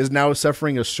is now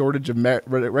suffering a shortage of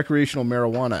recreational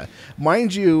marijuana.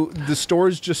 Mind you, the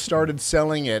stores just started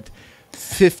selling it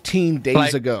 15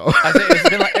 days ago. I think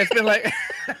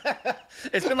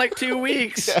it's been like 2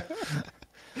 weeks. Yeah.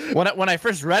 When I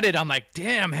first read it, I'm like,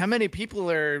 damn, how many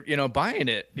people are buying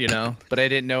it? But I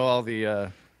didn't know all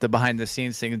the behind the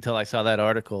scenes thing until I saw that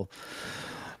article.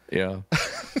 Yeah.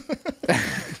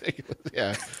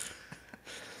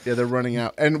 Yeah, they're running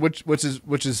out, and which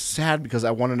is sad because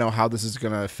I want to know how this is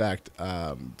going to affect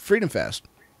FreedomFest,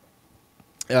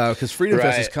 because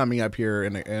FreedomFest is coming up here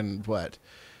in what?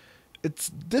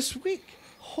 It's this week.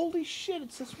 Holy shit!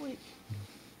 It's this week.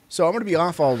 So I'm going to be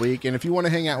off all week, and if you want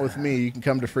to hang out with me, you can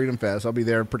come to FreedomFest. I'll be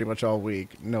there pretty much all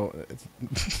week. No,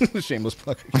 it's a shameless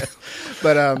plug, I guess.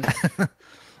 But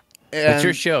it's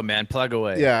your show, man. Plug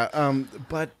away. Yeah,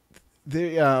 but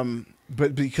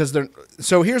because they're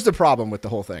so here's the problem with the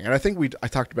whole thing, and I think I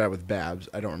talked about it with Babs.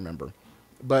 I don't remember,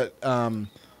 but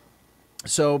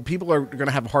so people are going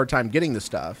to have a hard time getting the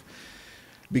stuff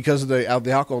because the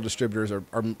alcohol distributors are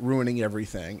ruining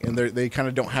everything, and they kind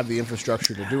of don't have the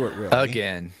infrastructure to do it really.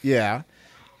 Again, yeah,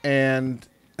 and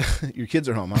your kids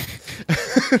are home,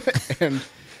 huh?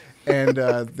 and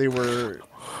they were.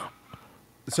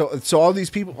 So all these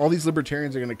people, all these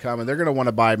libertarians are going to come, and they're going to want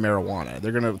to buy marijuana.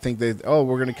 They're going to think we're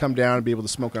going to come down and be able to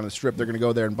smoke on the strip. They're going to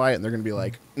go there and buy it, and they're going to be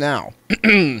like, now,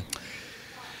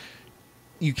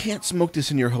 you can't smoke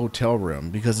this in your hotel room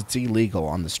because it's illegal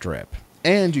on the strip.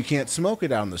 And you can't smoke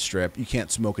it on the strip. You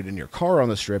can't smoke it in your car on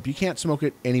the strip. You can't smoke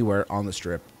it anywhere on the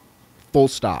strip. Full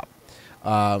stop.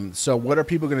 So what are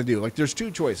people going to do? Like, there's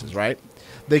two choices, right?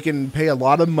 They can pay a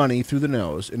lot of money through the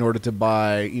nose in order to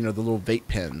buy, the little vape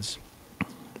pens.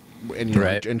 And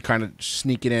and kind of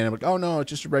sneak it in. I'm like, oh no, it's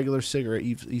just a regular cigarette,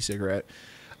 e-cigarette,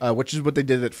 which is what they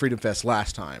did at FreedomFest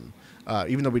last time.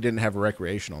 Even though we didn't have a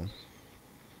recreational,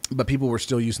 but people were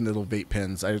still using the little vape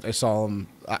pens. I saw them.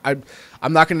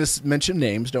 I'm not going to mention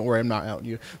names. Don't worry, I'm not outing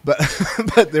you. But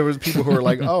but there was people who were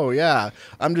like, oh yeah,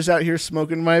 I'm just out here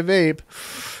smoking my vape.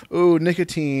 Ooh,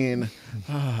 nicotine.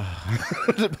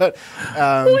 But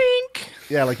wink.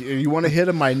 Yeah, like, you want to hit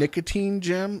on my nicotine,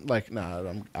 Jim? Like,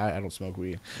 nah, I don't smoke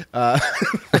weed. I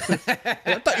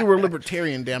thought you were a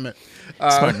libertarian, damn it.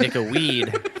 Smoke nicka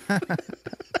weed.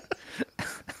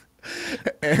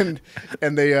 and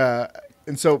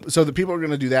so the people are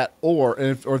going to do that, or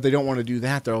if they don't want to do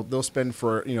that, they'll spend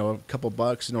for a couple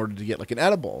bucks in order to get like an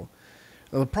edible.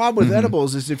 Now, the problem with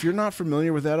edibles is if you're not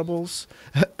familiar with edibles,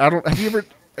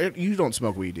 you don't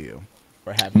smoke weed, do you?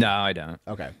 Or have you? No, I don't.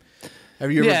 Okay.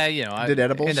 Have you ever did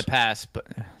edibles? In the past, but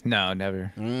no,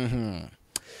 never. Mm-hmm.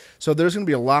 So there's going to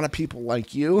be a lot of people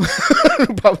like you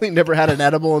who probably never had an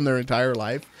edible in their entire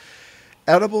life.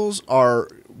 Edibles are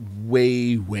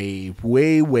way, way,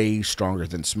 way, way stronger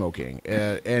than smoking.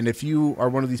 And if you are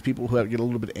one of these people who get a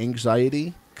little bit of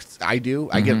anxiety, 'cause I do,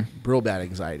 I get real bad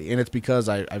anxiety. And it's because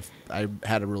I've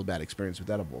had a real bad experience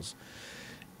with edibles.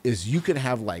 Is you can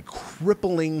have like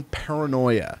crippling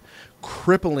paranoia.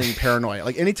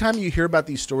 Like, anytime you hear about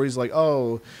these stories, like,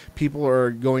 oh, people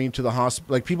are going to the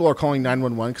hospital, like, people are calling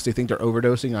 911 because they think they're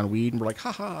overdosing on weed, and we're like,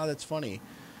 haha, that's funny.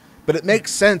 But it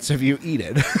makes sense if you eat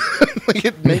it. Like,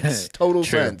 it makes total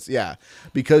sense, yeah,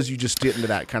 because you just get into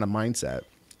that kind of mindset.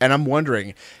 And I'm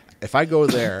wondering, if I go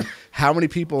there, how many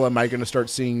people am I going to start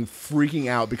seeing freaking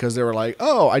out because they were like,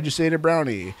 oh, I just ate a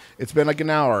brownie. It's been like an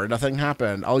hour. Nothing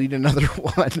happened. I'll eat another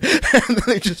one. And then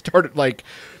they just started like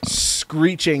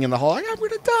screeching in the hall, like, I'm going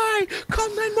to die. Call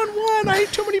 911. I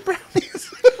ate too many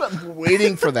brownies. I'm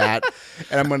waiting for that,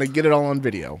 and I'm going to get it all on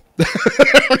video. I'm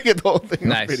going to get the whole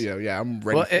thing on video. Yeah, I'm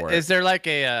ready for it. Is there like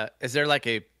a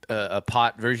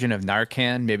pot version of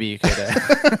Narcan? Maybe you could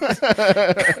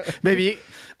maybe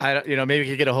I don't, maybe we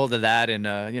could get a hold of that and,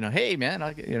 hey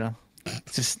man,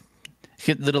 just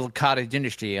get the little cottage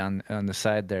industry on the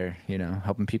side there,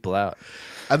 helping people out.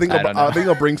 I think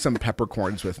I'll bring some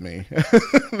peppercorns with me.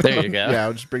 There you go. Yeah,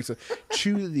 I'll just bring some.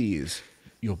 Chew these.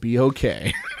 You'll be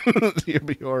okay. You'll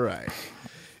be all right.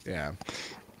 Yeah.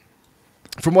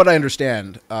 From what I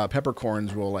understand,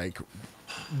 peppercorns will like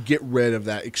get rid of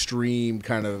that extreme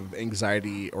kind of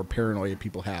anxiety or paranoia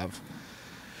people have.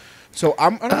 So I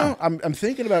don't know. I'm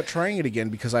thinking about trying it again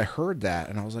because I heard that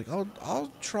and I was like,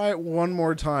 I'll try it one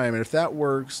more time, and if that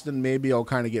works, then maybe I'll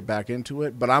kind of get back into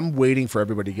it. But I'm waiting for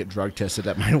everybody to get drug tested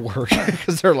at my work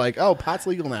because they're like, oh, pot's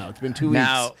legal now. It's been 2 weeks.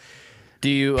 Now, do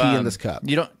you pee in this cup?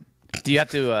 Do you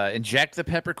have to inject the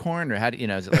peppercorn, or how do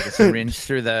is it like a syringe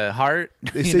through the heart?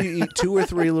 They say you eat 2 or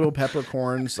 3 little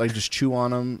peppercorns, like just chew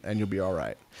on them, and you'll be all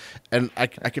right. And I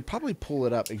could probably pull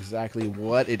it up exactly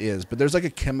what it is, but there's like a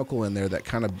chemical in there that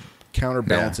kind of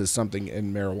counterbalances something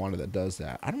in marijuana that does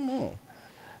that. I don't know.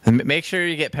 And make sure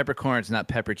you get peppercorns, not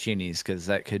pepperoncinis, because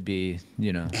that could be,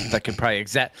 that could probably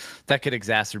that could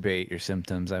exacerbate your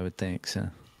symptoms, I would think. So,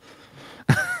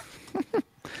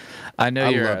 I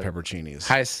love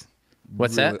pepperoncinis.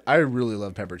 What's that? I really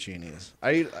love pepperoncinis.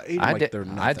 I eat them like they're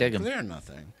nothing. I dig them. They're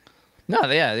nothing. No,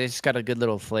 they just got a good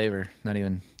little flavor. Not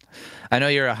even. I know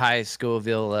you're a high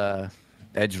Scoville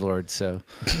edgelord, so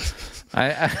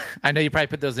I know you probably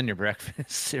put those in your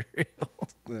breakfast cereal.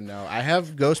 No, I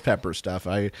have ghost pepper stuff.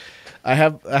 I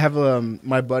have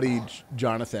my buddy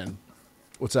Jonathan.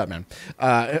 What's up, man?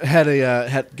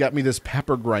 Had got me this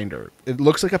pepper grinder. It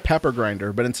looks like a pepper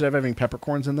grinder, but instead of having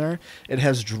peppercorns in there, it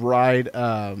has dried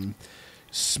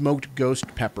smoked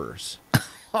ghost peppers.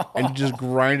 And you just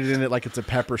grind it in it like it's a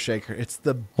pepper shaker. It's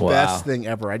the best thing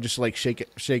ever. I just like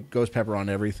shake ghost pepper on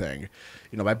everything.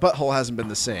 My butthole hasn't been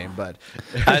the same, but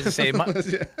I was gonna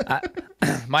say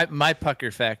my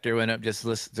pucker factor went up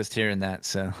just hearing that.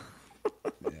 So.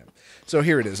 Yeah. So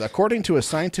here it is. According to a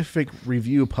scientific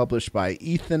review published by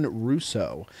Ethan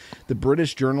Russo, the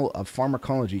British Journal of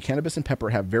Pharmacology, cannabis and pepper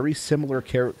have very similar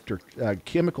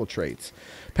chemical traits.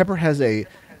 Pepper has a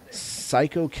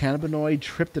psychocannabinoid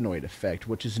tryptanoid effect,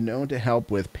 which is known to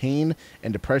help with pain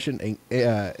and depression,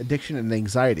 addiction, and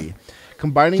anxiety.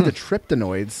 Combining the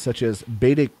tryptanoids, such as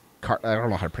I don't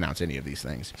know how to pronounce any of these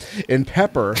things, in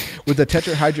pepper with the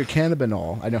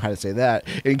tetrahydrocannabinol, I know how to say that,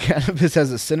 in cannabis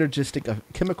has a synergistic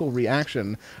chemical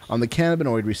reaction on the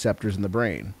cannabinoid receptors in the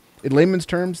brain. In layman's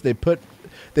terms, they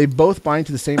both bind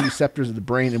to the same receptors of the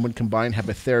brain, and when combined have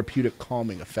a therapeutic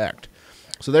calming effect.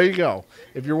 So there you go.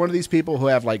 If you're one of these people who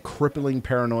have like crippling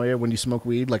paranoia when you smoke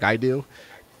weed, like I do,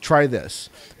 try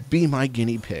this. Be my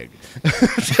guinea pig.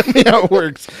 Tell me how it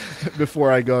works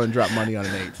before I go and drop money on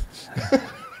an eighth.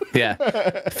 Yeah.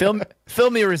 Film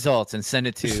your results and send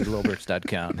it to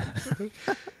Lolberts.com.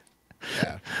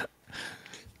 Yeah.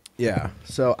 Yeah.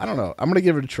 So I don't know. I'm going to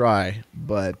give it a try.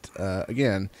 But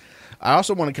again, I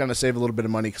also want to kind of save a little bit of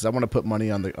money because I want to put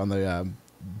money on the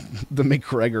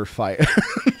McGregor fight.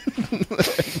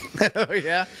 Oh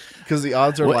yeah, because the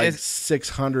odds are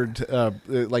 600,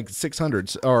 like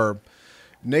 600 or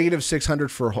negative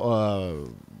 600 for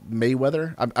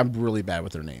Mayweather. I'm really bad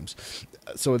with their names.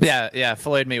 So it's, yeah,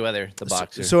 Floyd Mayweather, the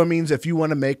boxer. So it means if you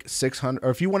want to make $600, or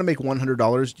if you want to make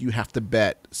 $100, you have to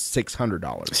bet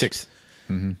 $600.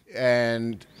 Mm-hmm.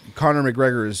 And Conor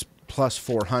McGregor is plus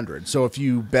 400. So if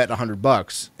you bet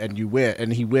 $100 and you win,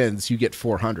 and he wins, you get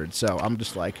 400. So I'm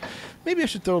just like, maybe I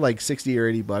should throw like 60 or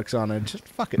 80 bucks on it. Just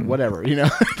fuck it, whatever.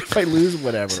 If I lose,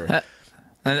 whatever.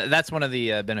 That's one of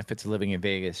the benefits of living in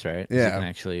Vegas, right? Yeah, you can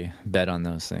actually bet on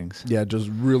those things. Yeah, just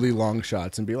really long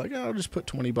shots and be like, I'll just put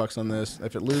 $20 on this.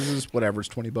 If it loses, whatever, it's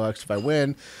 $20. If I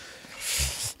win,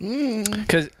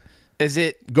 because is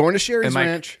it going to Sherry's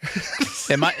Ranch?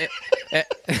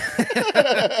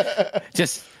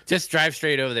 Just drive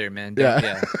straight over there, man.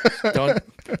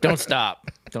 Don't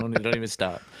stop. Don't even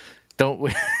stop.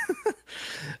 Don't.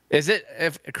 Is it?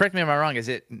 Correct me if I'm wrong. Is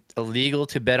it illegal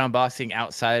to bet on boxing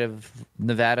outside of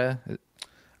Nevada?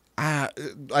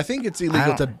 I think it's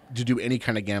illegal to do any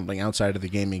kind of gambling outside of the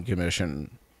gaming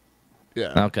commission.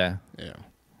 Yeah. Okay. Yeah.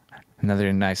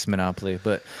 Another nice monopoly,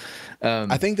 but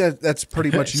I think that's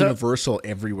pretty much universal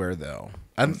everywhere, though.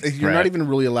 You're not even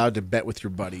really allowed to bet with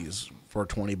your buddies for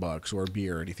 $20 or a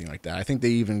beer or anything like that. I think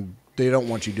they don't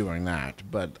want you doing that,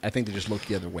 but I think they just look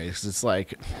the other way because it's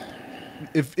like,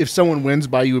 if someone wins,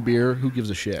 buy you a beer, who gives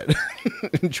a shit?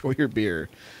 Enjoy your beer.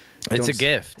 It's a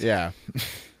gift. Yeah.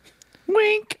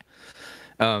 Wink.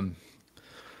 Who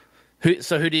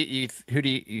do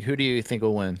you think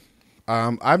will win?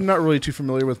 I'm not really too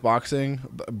familiar with boxing,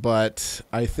 but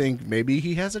I think maybe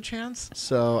he has a chance.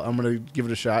 So I'm gonna give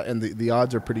it a shot, and the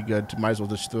odds are pretty good. Might as well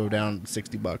just throw down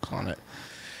 $60 on it.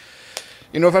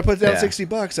 You know, if I put down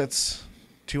 $60, that's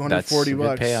 $240.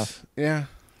 Good payoff. Yeah.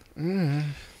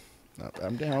 I'm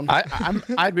down.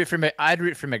 I'd root for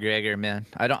McGregor, man.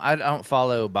 I don't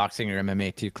follow boxing or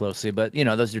MMA too closely, but you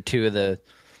know those are two of the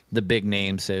big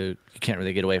names, so you can't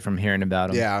really get away from hearing about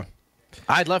them. Yeah.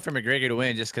 I'd love for McGregor to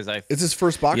win just because it's his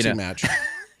first boxing match.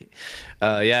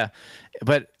 Yeah,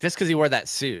 but just because he wore that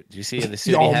suit. Did you see the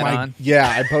suit he had on? Yeah,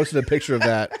 I posted a picture of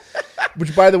that.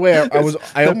 Which, by the way,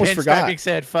 I almost forgot. He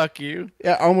said, "Fuck you."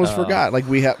 Yeah, I almost forgot. Like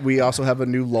we also have a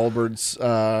new Lolberts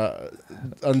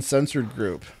uncensored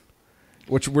group,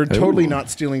 which we're totally not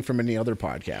stealing from any other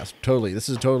podcast. Totally, this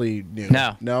is totally new.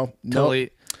 No,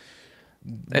 totally.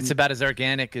 It's about as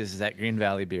organic as that Green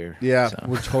Valley beer. Yeah, so.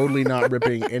 We're totally not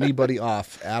ripping anybody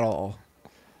off at all.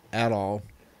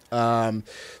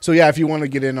 So yeah, if you want to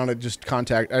get in on it, just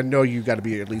contact. I know you got to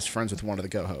be at least friends with one of the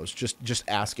co-hosts. Just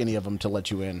ask any of them to let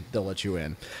you in. They'll let you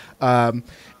in.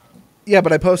 Yeah,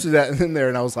 but I posted that in there,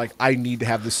 and I was like, I need to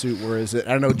have the suit. Where is it?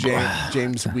 I know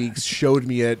James Weeks showed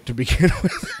me it to begin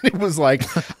with. It was like,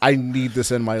 I need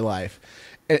this in my life.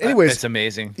 Anyways, it's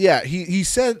amazing. Yeah, he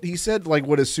said like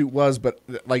what his suit was, but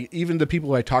like even the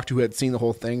people I talked to who had seen the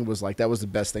whole thing was like that was the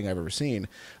best thing I've ever seen.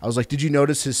 I was like, did you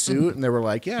notice his suit? And they were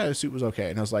like, yeah, his suit was okay.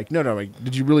 And I was like, no, like,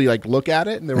 did you really like look at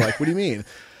it? And they were like, what do you mean?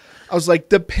 I was like,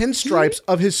 the pinstripes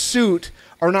of his suit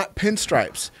are not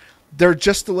pinstripes. They're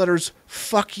just the letters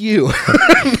 "fuck you"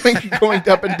 like going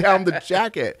up and down the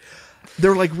jacket.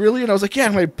 They're like, really? And I was like, yeah.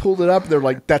 And I pulled it up. They're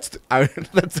like, that's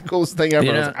the coolest thing ever.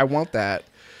 I was like, I want that.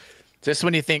 Just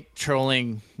when you think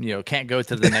trolling, can't go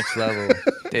to the next level,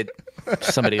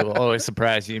 somebody will always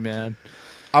surprise you, man.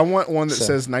 I want one that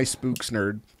says "Nice spooks,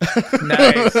 nerd."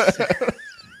 Nice.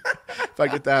 If I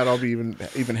get that, I'll be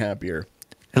even happier.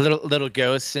 A little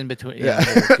ghosts in between. Yeah,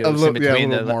 a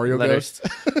little Mario ghost.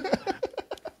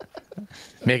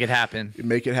 Make it happen.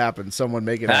 Make it happen. Someone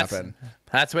make it happen.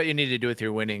 That's what you need to do with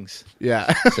your winnings.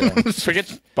 Yeah. So,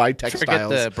 buy textiles. Forget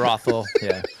the brothel.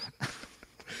 Yeah.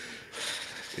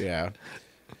 Yeah.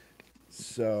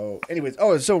 So, anyways,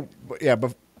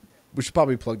 but we should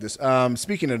probably plug this.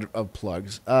 Speaking of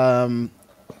plugs,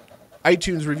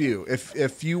 iTunes review.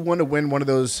 If you want to win one of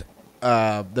those,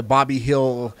 the Bobby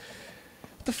Hill,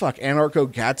 what the fuck,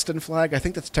 anarcho-Gadsden flag? I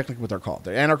think that's technically what they're called.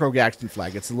 The anarcho-Gadsden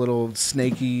flag. It's a little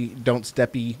snaky, don't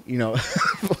steppy,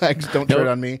 flags. Don't tread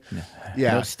on me. No,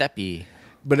 yeah, no steppy.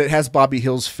 But it has Bobby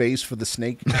Hill's face for the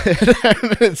snake.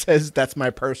 It says, "That's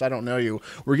my purse. I don't know you."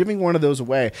 We're giving one of those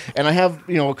away, and I have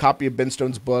a copy of Ben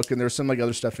Stone's book, and there's some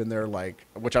other stuff in there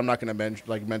which I'm not going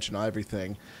to mention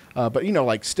everything, but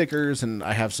like stickers, and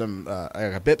I have some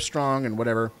a Bip Strong and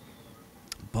whatever.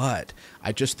 But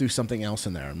I just threw something else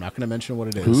in there. I'm not going to mention what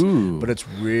it is, but it's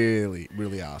really,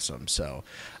 really awesome. So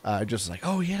just like,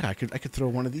 oh yeah, I could throw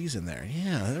one of these in there.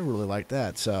 Yeah, I really like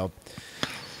that. So.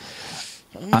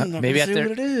 Maybe what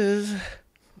it is.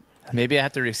 Maybe I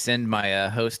have to rescind my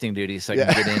hosting duties so I can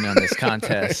get in on this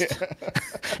contest.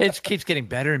 It keeps getting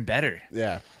better and better.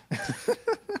 Yeah.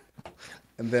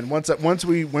 And then once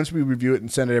we review it and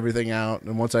send everything out,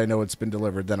 and once I know it's been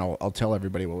delivered, then I'll tell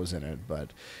everybody what was in it.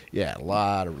 But yeah, a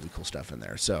lot of really cool stuff in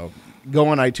there. So go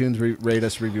on iTunes, rate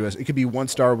us, review us. It could be 1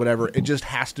 star, whatever. It just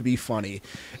has to be funny.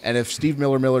 And if Steve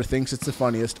Miller thinks it's the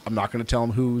funniest, I'm not going to tell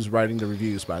him who's writing the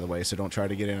reviews, by the way. So don't try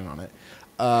to get in on it.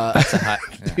 That's a high,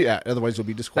 yeah. Otherwise, you'll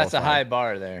be disqualified. That's a high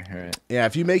bar there. Right. Yeah,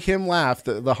 if you make him laugh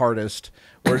the hardest,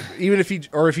 or even if he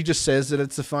just says that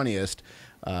it's the funniest,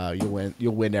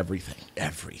 you'll win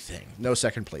everything. No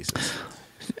second places.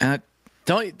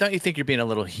 Don't you think you're being a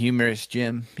little humorous,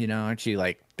 Jim? Aren't you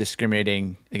like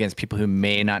discriminating against people who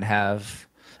may not have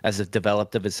as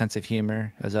developed of a sense of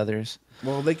humor as others?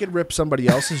 Well, they could rip somebody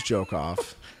else's joke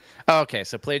off. Oh, okay,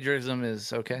 so plagiarism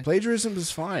is okay. Plagiarism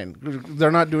is fine.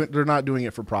 They're not doing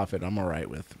it for profit. I'm all right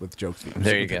with joke themes.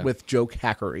 There you go. With joke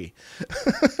hackery.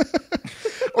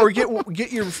 Or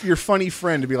get your funny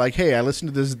friend to be like, "Hey, I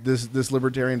listened to this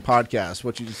libertarian podcast.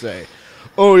 What you say?"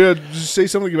 "Oh yeah, just say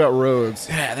something about roads."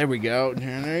 Yeah, there we go.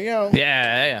 There you go.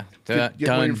 Yeah. Get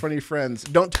one of your funny friends.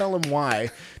 Don't tell them why.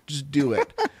 Just do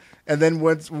it. And then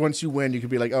once you win, you can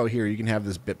be like, "Oh, here, you can have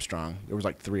this Bip Strong." There was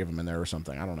like 3 of them in there or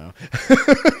something. I don't know.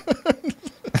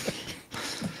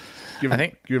 Give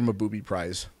him a booby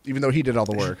prize, even though he did all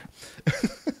the work.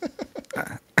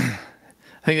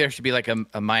 I think there should be like a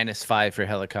 -5 for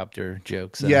helicopter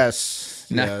jokes. So. Yes.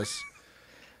 Yes.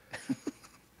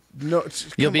 No,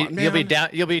 you'll be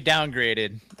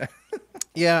downgraded.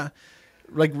 Yeah,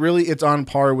 like really, it's on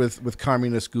par with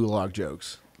communist gulag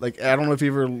jokes. like I don't know if you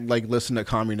ever like listen to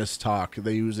communists talk.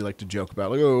 They usually like to joke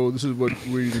about like, oh, this is what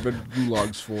we invented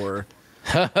gulags for.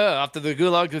 Off to the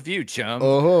gulag with you, chum.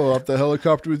 Oh, off the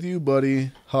helicopter with you,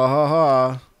 buddy. Ha ha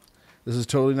ha. This is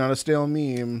totally not a stale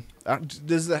meme.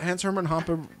 Does the Hans Hermann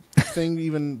Hoppe thing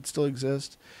even still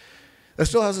exist? It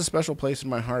still has a special place in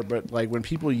my heart, but like when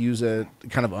people use it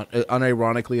kind of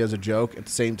unironically as a joke at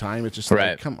the same time, it's just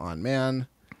like, come on, man.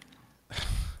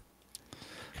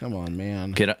 Come on,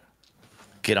 man.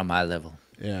 Get on my level.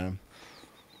 Yeah.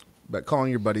 But calling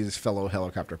your buddies fellow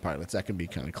helicopter pilots, that can be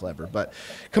kind of clever. But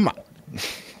come on.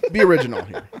 Be original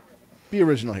here. Be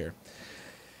original here.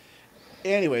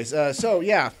 Anyways, so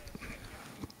yeah.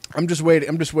 I'm just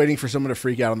waiting for someone to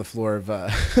freak out on the floor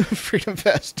of Freedom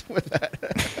Fest with that.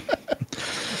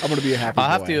 I'm gonna be a happy boy.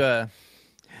 I'll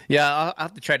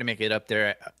have to try to make it up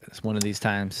there one of these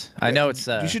times. I know it's.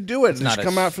 You should do it. Just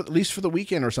come out at least for the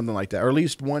weekend or something like that, or at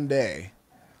least one day.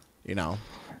 You know.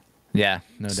 Yeah,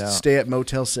 no doubt. Stay at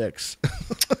Motel 6.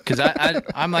 Because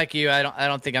I'm like you. I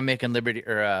don't think I'm making Liberty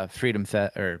or Freedom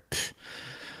Fest or.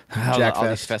 Jack all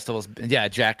Fest. These festivals. Yeah,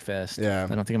 Jack Fest. Yeah.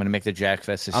 I don't think I'm going to make the Jack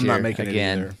Fest this year. I'm not making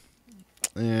again. it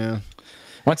either. Yeah.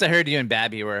 Once I heard you and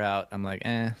Babby were out, I'm like,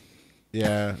 eh.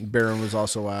 Yeah, Baron was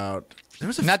also out.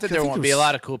 Not that there won't be a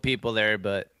lot of cool people there,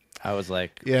 but I was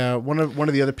like, yeah, one of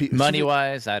the other people.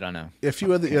 Money-wise, I don't know. A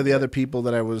few of the other people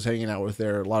that I was hanging out with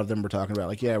there, a lot of them were talking about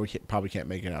like, yeah, we probably can't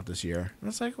make it out this year. And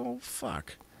it's like, oh,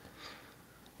 fuck.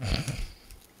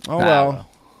 Oh, well.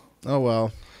 Oh,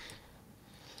 well.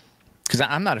 Because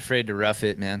I'm not afraid to rough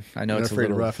it, man. I know it's afraid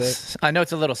to rough it. I know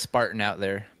it's a little Spartan out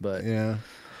there, but yeah,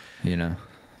 you know,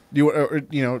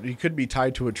 you could be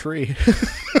tied to a tree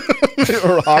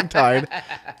or hog tied.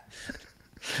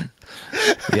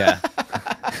 Yeah.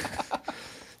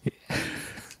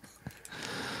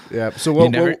 Yeah. So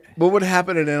what would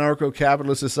happen in an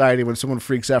anarcho-capitalist society when someone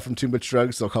freaks out from too much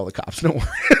drugs? They'll call the cops. Don't worry.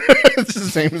 It's the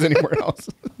same as anywhere else.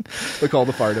 They'll call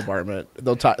the fire department.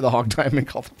 They'll hog tie him and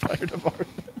call the fire department.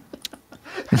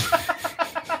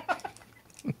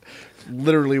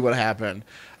 Literally what happened.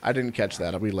 I didn't catch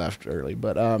that. We left early,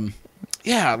 but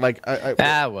yeah, like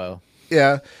well,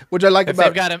 yeah. Which I like if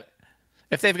about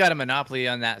if they've got a monopoly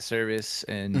on that service,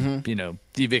 and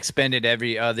you've expended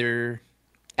every other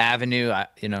avenue.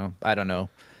 I don't know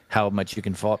how much you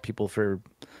can fault people for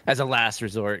as a last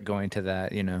resort going to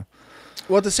that.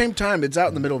 Well, at the same time, it's out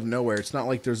in the middle of nowhere. It's not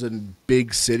like there's a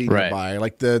big city nearby.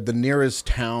 Like the nearest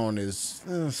town is,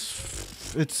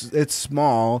 it's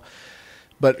small,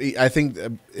 but I think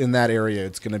in that area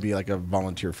it's going to be like a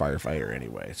volunteer firefighter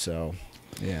anyway. So,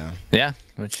 yeah. Yeah.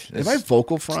 Am I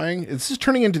vocal frying? This is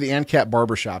turning into the ANCAP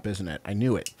barbershop, isn't it? I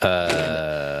knew it.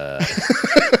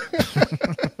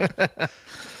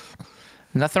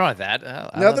 Nothing wrong with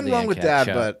that. Nothing wrong with that,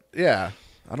 but yeah.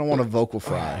 I don't want to vocal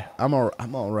fry. I'm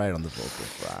all right on the vocal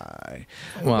fry.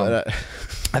 Well, but,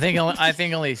 I think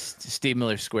only Steve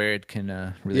Miller Squared can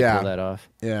really pull that off.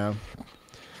 Yeah.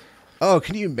 Oh,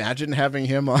 can you imagine having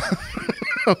him on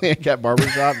the Cat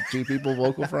Barbershop? 2 people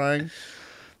vocal frying.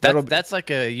 That's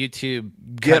like a YouTube.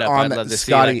 Get on that,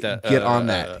 Scotty. Get on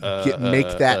that.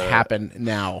 Make that happen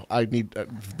now. I need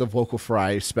the vocal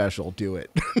fry special. Do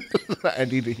it. I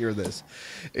need to hear this.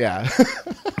 Yeah.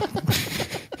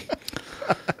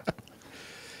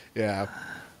 Yeah.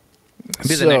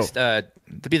 To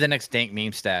be the next dank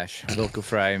meme stash. Vocal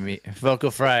fry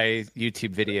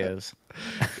YouTube videos.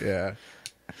 Yeah.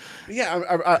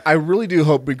 Yeah, I really do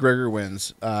hope McGregor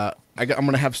wins. I'm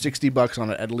gonna have $60 on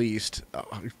it at least.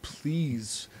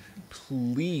 Please.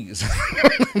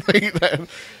 And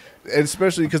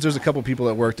especially because there's a couple people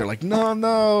at work. They're like,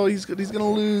 no, he's gonna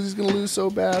lose. He's gonna lose so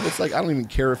bad. It's like I don't even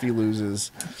care if he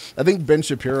loses. I think Ben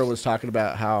Shapiro was talking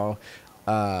about how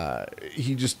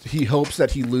he hopes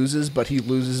that he loses, but he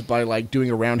loses by like doing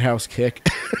a roundhouse kick.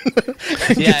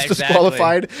 Gets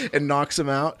disqualified and knocks him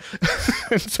out.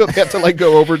 And so they have to like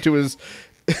go over to his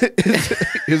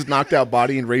knocked out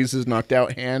body and raise his knocked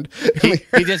out hand.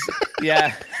 He just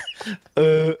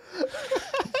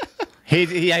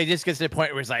he just gets to the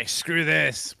point where he's like, screw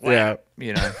this. Wow.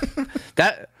 Yeah.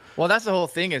 That's the whole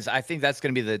thing is I think that's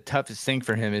going to be the toughest thing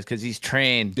for him is because he's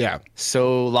trained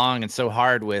so long and so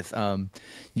hard with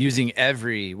using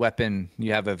every weapon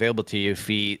you have available to you,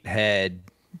 feet, head,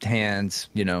 hands,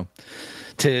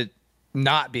 to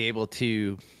not be able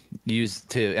to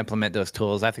implement those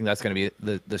tools. I think that's going to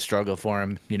be the struggle for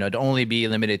him, to only be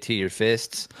limited to your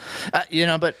fists, but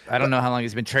I don't know how long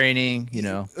he's been training,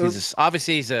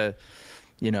 obviously he's a,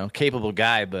 capable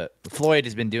guy, but Floyd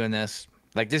has been doing this.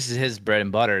 Like, this is his bread and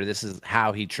butter. This is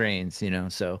how he trains,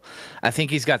 so I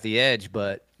think he's got the edge,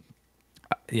 but,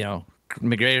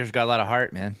 McGregor's got a lot of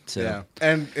heart, man. So. Yeah,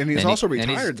 and he's also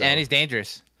retired, and he's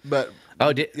dangerous. But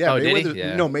did he?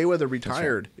 Yeah. No, Mayweather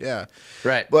retired. Right. Yeah,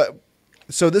 right. But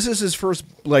so this is his first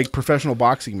like professional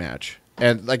boxing match,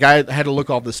 and like I had to look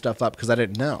all this stuff up because I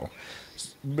didn't know.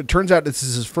 But it turns out this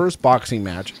is his first boxing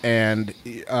match and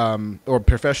or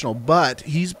professional, but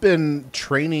he's been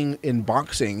training in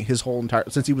boxing his whole entire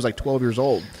since he was like 12 years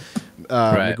old.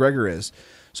 Right. McGregor is.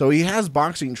 So he has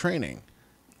boxing training,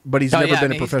 but he's never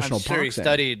been a professional I'm sure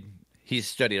boxing. He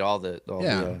studied all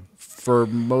the for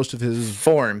most of his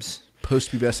forms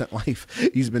post-pubescent life.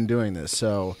 He's been doing this.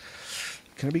 So it's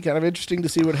going to be kind of interesting to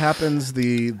see what happens.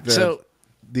 The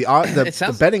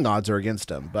betting odds are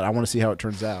against him, but I want to see how it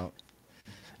turns out.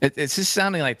 It's just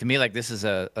sounding like to me like this is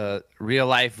a real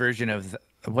life version of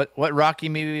what Rocky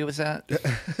movie was that? I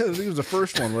think it was the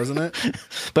first one, wasn't it?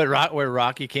 But where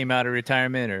Rocky came out of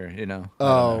retirement, or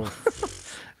Oh,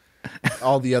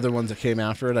 all the other ones that came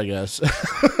after it, I guess.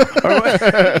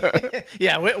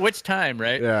 Yeah, which time,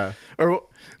 right? Yeah. Or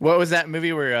what was that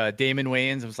movie where Damon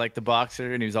Wayans was like the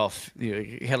boxer and he was all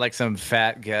he had like some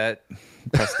fat gut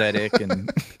prosthetic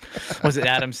and was it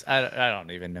Adams? I don't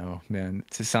even know, man.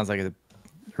 It just sounds like a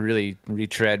really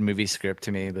retread movie script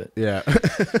to me, but yeah.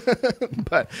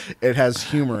 But it has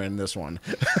humor in this one.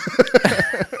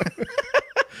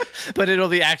 But it'll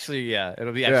be actually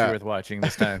worth watching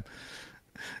this time.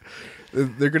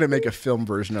 They're going to make a film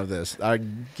version of this. I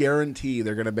guarantee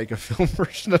they're going to make a film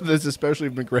version of this, especially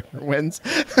if McGregor wins.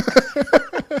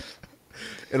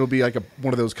 It'll be like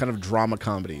one of those kind of drama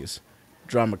comedies.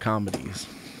 Well,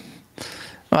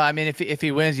 I mean, if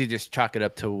he wins, you just chalk it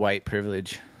up to white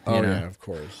privilege. Yeah, of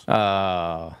course.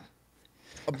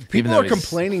 People are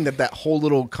complaining that whole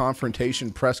little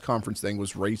press conference thing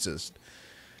was racist.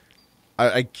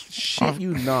 I shit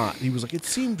you not. He was like, it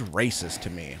seemed racist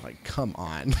to me. Like, come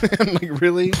on. I'm like,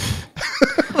 really?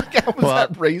 Like, how was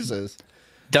that racist?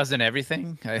 Doesn't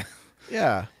everything?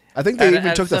 Yeah. I think they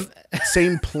even took the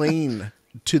same plane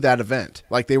to that event.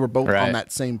 Like, they were both on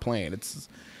that same plane.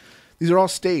 These are all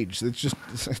staged. It's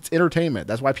entertainment.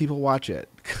 That's why people watch it.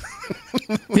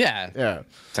 Yeah. Yeah.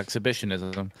 It's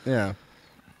exhibitionism. Yeah.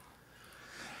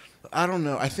 I don't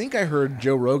know. I think I heard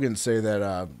Joe Rogan say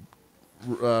that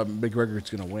McGregor's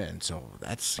going to win. So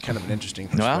that's kind of an interesting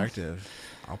perspective.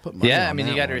 I'll put money on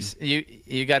you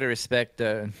got to respect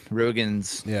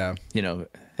Rogan's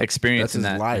experience in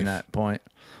that point.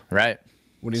 Right.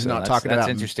 When he's not talking about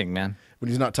interesting, man. When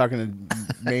he's not talking to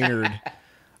Maynard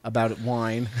about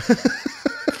wine.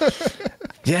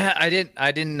 Yeah, I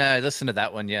didn't listen to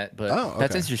that one yet, but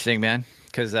that's interesting, man.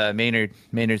 Because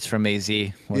Maynard's from AZ.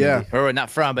 Or not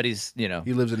from, but he's he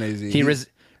lives in AZ. He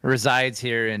resides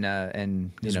here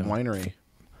and his winery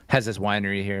has his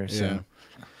winery here. So yeah.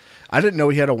 I didn't know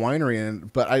he had a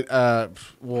winery but I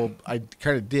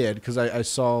kind of did because I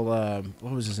saw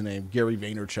what was his name, Gary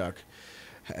Vaynerchuk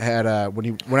had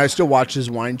when I still watched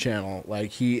his wine channel, like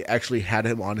he actually had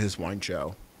him on his wine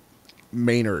show,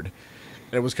 Maynard.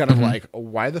 And it was kind of like,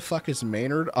 why the fuck is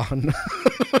Maynard on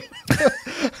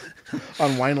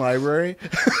on Wine Library?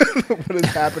 What is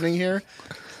happening here?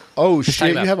 Oh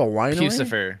shit! You have a winery?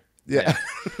 Pucifer. Yeah.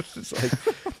 It's like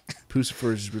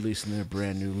Pucifer is releasing their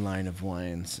brand new line of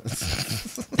wines.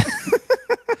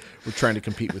 We're trying to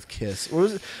compete with Kiss.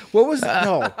 What was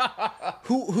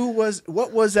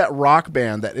that rock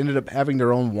band that ended up having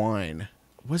their own wine?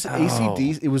 Was it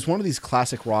AC/DC? It was one of these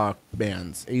classic rock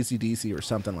bands, AC/DC or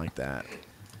something like that.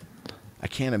 I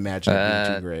can't imagine it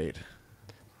being too great.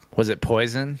 Was it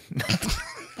Poison?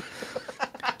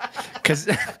 Because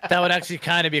that would actually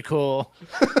kind of be cool.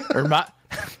 Or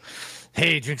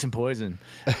hey, drink some Poison.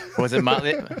 Was it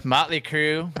Motley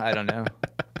Crue? I don't know.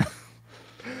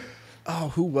 Oh,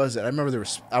 who was it? I remember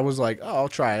I was like, oh, I'll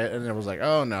try it. And I was like,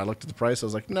 oh, no. I looked at the price. I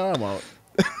was like, no, I won't.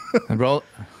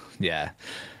 Yeah.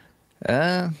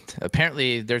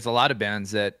 Apparently, there's a lot of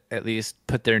bands that at least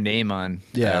put their name on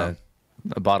a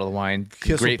bottle of wine.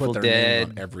 Kiss Grateful will put their name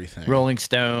on everything. Rolling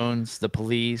Stones, The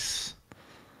Police.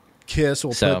 Kiss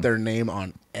will put their name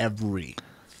on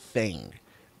everything.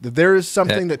 If there is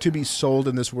something that to be sold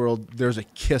in this world, there's a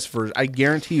Kiss version. I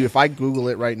guarantee you, if I Google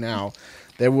it right now,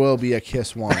 there will be a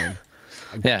Kiss wine.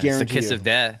 It's the Kiss of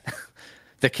Death.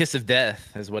 The Kiss of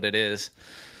Death is what it is.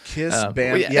 Kiss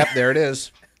band. Yep, there it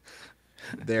is.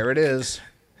 There it is.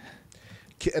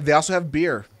 They also have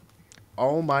beer.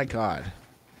 Oh my god.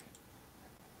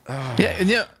 Oh.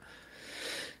 Yeah,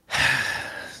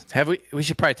 and we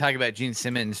should probably talk about Gene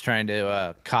Simmons trying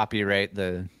to copyright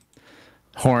the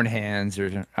horn hands,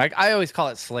 or I always call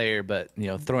it Slayer, but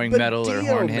throwing metal or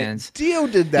horn hands. Dio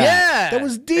did that. Yeah, that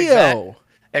was Dio.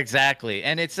 Exactly,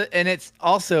 and it's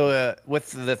also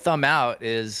with the thumb out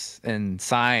is and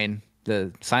sign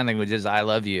the sign language is I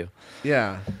love you.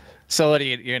 Yeah. So what are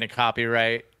you're gonna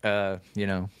copyright? You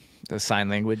know, the sign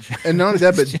language. And not only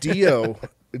that, but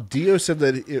Dio said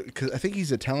that because I think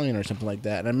he's Italian or something like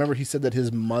that. And I remember he said that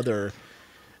his mother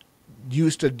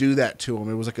used to do that to him.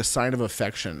 It was like a sign of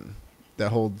affection, that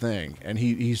whole thing. And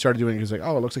he started doing it. He was like,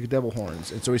 oh, it looks like a devil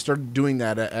horns. And so he started doing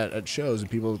that at shows,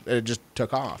 and it just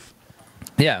took off.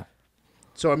 Yeah.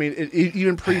 So, I mean, it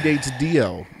even predates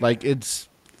Dio. Like, it's...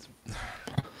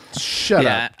 Shut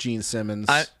up, Gene Simmons.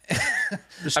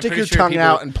 Just stick your tongue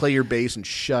out and play your bass and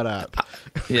shut up.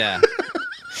 Yeah.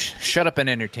 Shut up and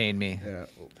entertain me. Yeah.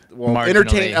 Well,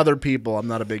 entertain other people. I'm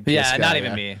not a big Kiss guy. Not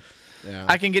even me. Yeah.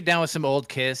 I can get down with some old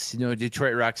Kiss, you know,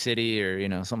 Detroit Rock City or, you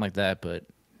know, something like that. But,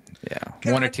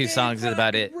 yeah, one or two songs is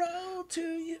about it.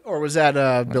 Or was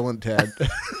that Bill and Ted?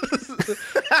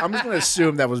 I'm just going to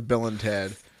assume that was Bill and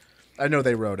Ted. I know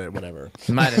they wrote it, whatever.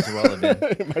 Might as well have been.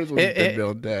 Might as well have been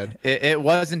Bill and Ted. It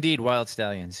was indeed Wild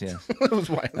Stallions, yeah. It was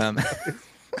Wild Stallions.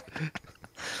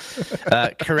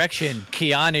 Correction,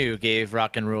 Keanu gave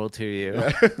rock and roll to you.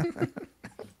 Yeah.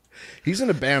 He's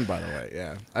in a band, by the way,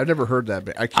 yeah. I've never heard that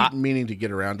band. I keep meaning to get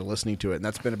around to listening to it, and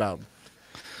that's been about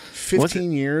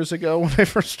 15 years ago when I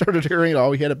first started hearing it.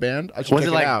 Oh, he had a band? I should was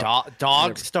check it like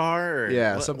out. Star? Or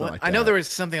yeah, something like that. I know there was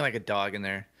something like a dog in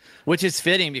there. Which is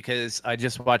fitting because I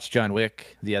just watched John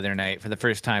Wick the other night for the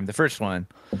first time. The first one.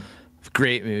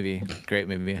 Great movie. Great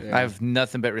movie. Yeah. I have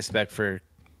nothing but respect for...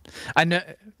 I know,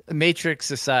 Matrix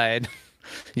aside,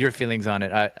 your feelings on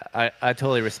it. I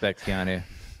totally respect Keanu.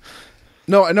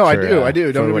 No, I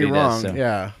do. Don't get me wrong. Does, so.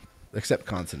 Yeah. Except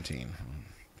Constantine.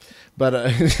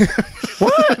 But...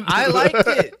 What? I liked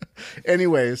it.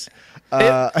 Anyways...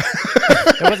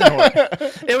 it wasn't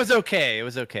horrible. It was okay. It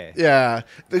was okay. Yeah.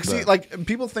 See, like,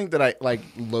 people think that I, like,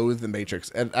 loathe The Matrix,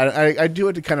 and I do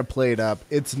it to kind of play it up.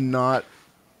 It's not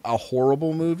a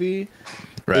horrible movie.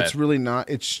 Right. It's really not.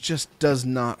 It just does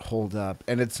not hold up,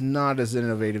 and it's not as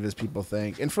innovative as people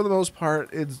think. And for the most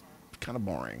part, it's kind of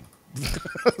boring.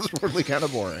 It's really kind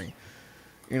of boring.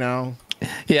 You know?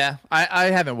 Yeah. I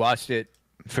haven't watched it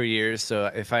for years, so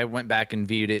if I went back and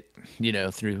viewed it, you know,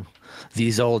 through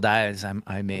these old eyes,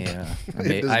 I may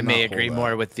agree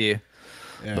more with you.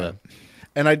 Yeah. But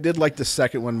and I did like the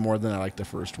second one more than I liked the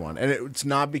first one, and it's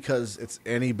not because it's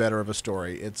any better of a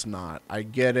story. It's not. I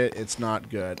get it. It's not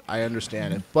good. I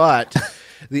understand it, but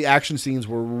the action scenes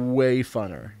were way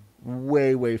funner,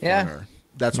 way funner. Yeah.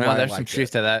 That's why there's some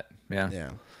truth to that. Yeah.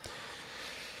 Yeah.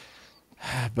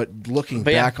 But looking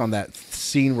back on that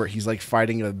scene where he's like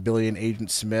fighting a billion Agent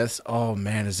Smiths, oh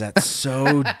man, is that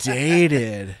so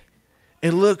dated?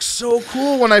 It looks so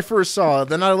cool when I first saw it.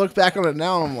 Then I look back on it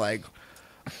now and I'm like,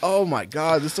 oh my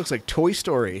god, this looks like Toy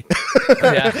Story.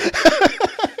 Yeah.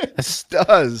 It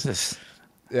does.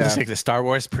 It's like the Star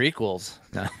Wars prequels.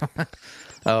 No.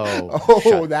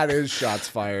 That is shots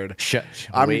fired.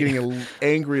 I'm getting an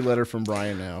angry letter from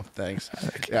Brian now. Thanks.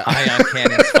 Yeah. Ion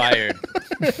cannons fired.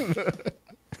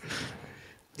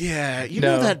 Yeah, you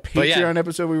know that Patreon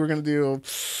episode we were going to do?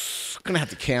 Going to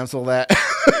have to cancel that.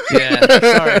 Yeah,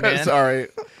 sorry, man. Sorry.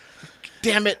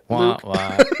 Damn it, Luke.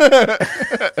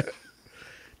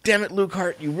 Damn it,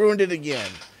 Lukehart, you ruined it again.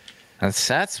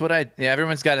 That's what I... Yeah,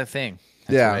 everyone's got a thing.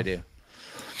 That's what I do.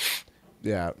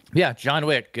 Yeah. Yeah, John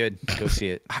Wick, good. Go see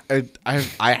it.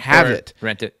 I have it.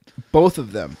 Rent it. Both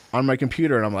of them on my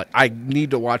computer, and I'm like, I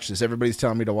need to watch this. Everybody's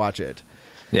telling me to watch it.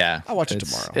 Yeah. I'll watch it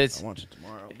tomorrow. I'll watch it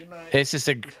tomorrow. Good night. It's just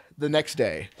the next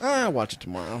day. I'll watch it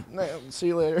tomorrow. See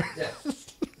you later. Yeah.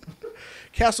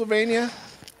 Castlevania.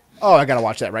 Oh, I gotta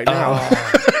watch that right now.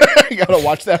 I gotta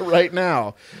watch that right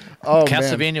now. Oh,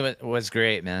 Castlevania was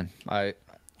great, man. I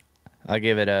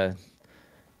give it a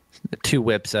 2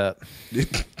 whips up.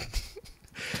 It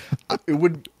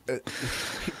would.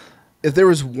 If there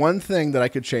was one thing that I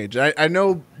could change, I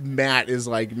know Matt is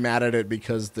like mad at it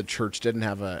because the church didn't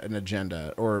have an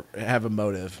agenda or have a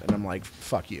motive, and I'm like,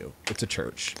 fuck you. It's a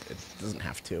church. It doesn't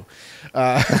have to.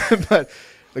 But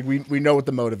like we know what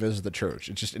the motive is of the church.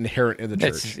 It's just inherent in the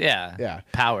church. Yeah.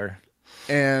 Power.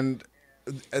 And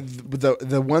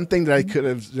the one thing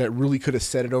that really could have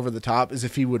set it over the top is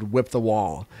if he would whip the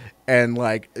wall and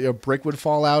like a brick would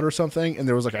fall out or something, and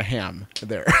there was like a ham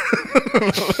there.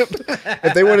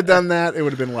 If they would have done that, it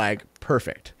would have been like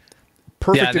perfect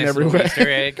in every way. Easter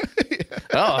egg.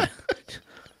 Yeah.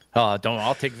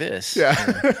 I'll take this. Yeah.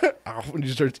 When he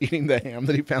starts eating the ham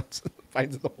that he finds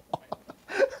in the wall.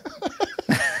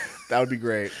 That would be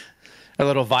great. a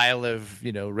little vial of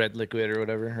red liquid or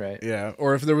whatever, right? Yeah,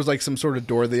 or if there was like some sort of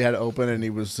door that he had to open, and he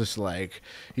was just like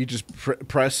he just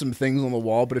pressed some things on the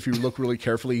wall. But if you look really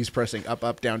carefully, he's pressing up,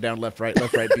 up, down, down, left, right,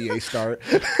 BA start.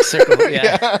 Circle,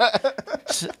 yeah.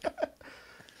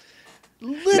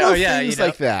 Little things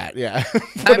like that, yeah.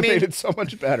 But it made it so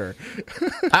much better.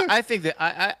 I think that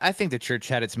I think the church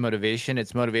had its motivation.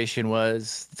 Its motivation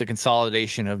was the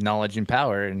consolidation of knowledge and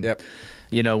power, and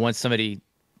once somebody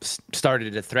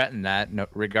started to threaten that,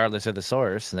 regardless of the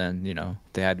source, then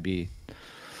they had to be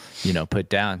put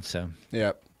down. So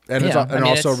and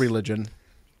also religion,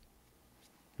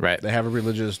 right? They have a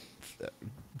religious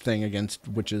thing against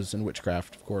witches and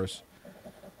witchcraft, of course.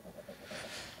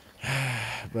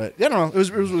 But it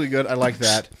was really good. I like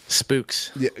that.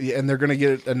 Spooks. Yeah, and they're gonna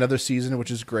get another season,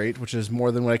 which is great. Which is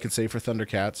more than what I could say for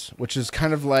Thundercats, which is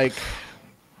kind of like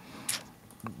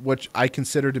what I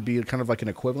consider to be kind of like an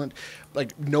equivalent.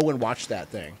 Like no one watched that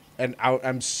thing, and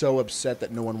I'm so upset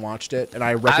that no one watched it. And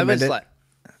I recommend it.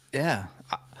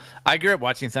 I grew up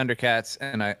watching Thundercats,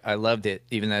 and I loved it.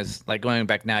 Even as like going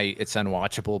back now, it's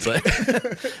unwatchable. But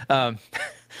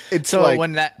it's so like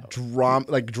when that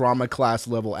drama class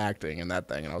level acting in that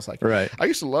thing, and I was like, right. I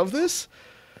used to love this.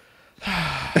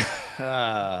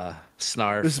 Snarf.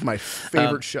 This is my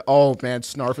favorite show. Oh man,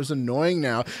 Snarf is annoying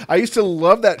now. I used to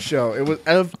love that show. It was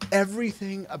of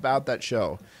everything about that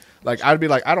show. Like I'd be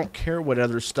like, I don't care what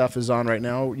other stuff is on right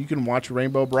now. You can watch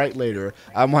Rainbow Bright later.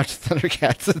 I'm watching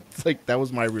Thundercats. It's like that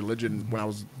was my religion when I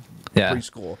was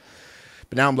preschool.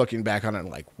 But now I'm looking back on it and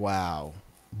like, wow.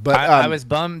 But I was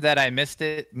bummed that I missed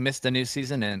the new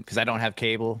season, and because I don't have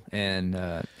cable, and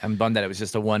I'm bummed that it was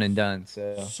just a one and done.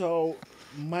 So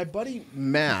my buddy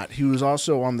Matt, who was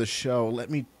also on the show,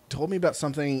 told me about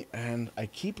something, and I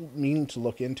keep meaning to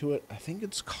look into it. I think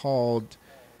it's called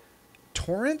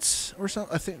Torrents or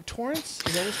something. I think Torrents,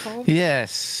 is that what it's called?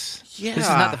 Yes. Yeah. This is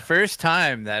not the first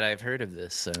time that I've heard of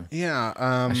this. So yeah.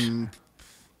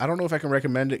 I don't know if I can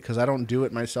recommend it because I don't do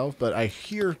it myself, but I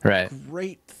hear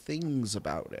great things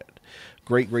about it.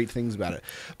 Great things about it.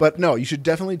 But no, you should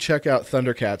definitely check out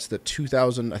Thundercats.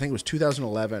 I think it was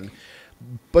 2011.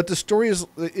 But the story is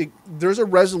there's a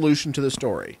resolution to the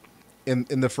story in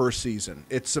the first season.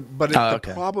 The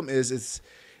problem is it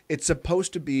was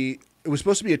supposed to be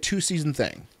a 2-season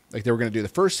thing. Like they were going to do the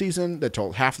first season that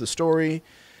told half the story,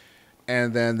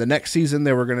 and then the next season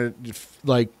they were going to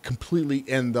like completely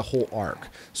end the whole arc.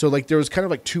 So like there was kind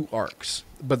of like 2 arcs,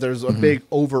 but there's a big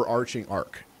overarching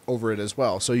arc over it as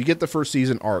well. So you get the first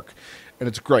season arc, and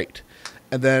it's great.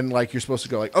 And then like you're supposed to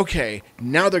go like, okay,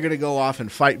 now they're going to go off and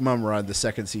fight Mumra in the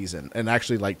second season and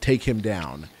actually like take him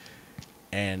down.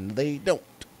 And they don't,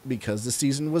 because the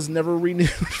season was never renewed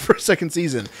for a second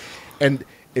season. And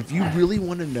if you really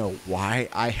want to know why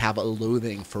I have a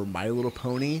loathing for My Little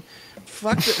Pony,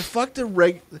 forget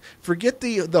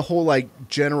the whole like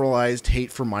generalized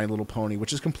hate for My Little Pony,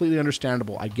 which is completely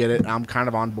understandable. I get it. I'm kind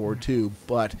of on board too,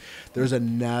 but there's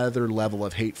another level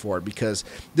of hate for it because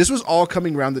this was all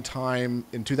coming around the time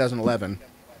in 2011.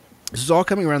 This is all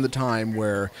coming around the time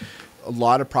where a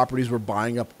lot of properties were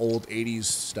buying up old 80s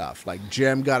stuff. Like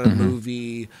Gem got a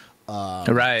movie.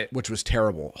 Which was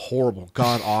terrible, horrible,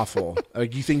 god awful.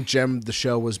 Like you think Gem the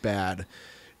show was bad,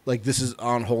 like this is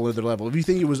on a whole other level. If you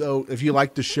think if you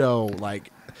liked the show,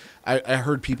 like I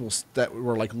heard people that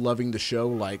were like loving the show,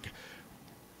 like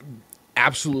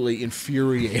absolutely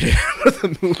infuriated with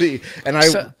the movie. And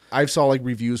I saw like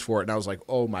reviews for it, and I was like,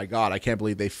 oh my god, I can't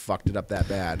believe they fucked it up that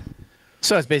bad.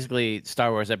 So it's basically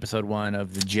Star Wars Episode 1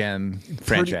 of the Gem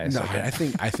franchise. I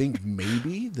think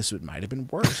maybe this might have been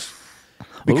worse.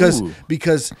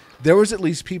 Because there was at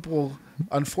least people,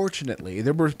 unfortunately,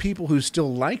 there were people who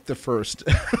still liked the first,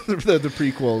 the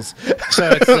prequels.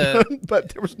 So it's but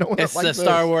there was no one. It's the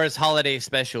Star Wars holiday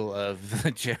special of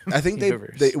the Gem. I think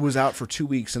it was out for 2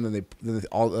 weeks, and then they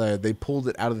pulled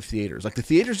it out of the theaters. Like the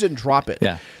theaters didn't drop it.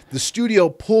 Yeah. The studio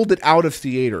pulled it out of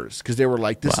theaters because they were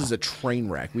like, "This is a train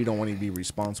wreck. We don't want to be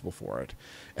responsible for it."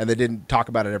 And they didn't talk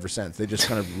about it ever since. They just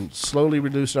kind of slowly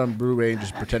released it on Blu-ray and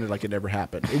just pretended like it never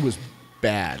happened. It was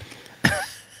bad.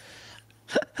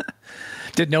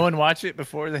 Did no one watch it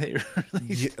before they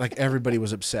released? Yeah, like everybody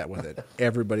was upset with it.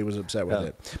 Everybody was upset with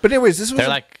it. But anyways, this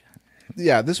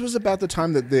was about the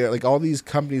time that all these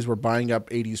companies were buying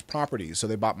up 80s properties. So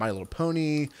they bought My Little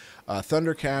Pony,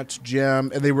 Thundercats,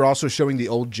 Gem, and they were also showing the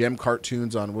old Gem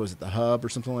cartoons on, what was it, the Hub or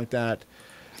something like that.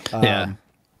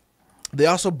 They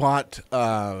also bought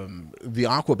the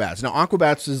Aquabats. Now,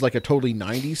 Aquabats is like a totally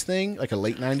 90s thing, like a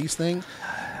late 90s thing.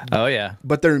 Oh, yeah.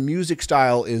 But their music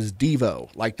style is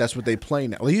Devo. Like, that's what they play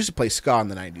now. Well, they used to play ska in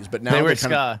the 90s, but now they were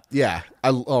ska. Yeah.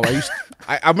 I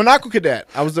I'm an Aqua Cadet.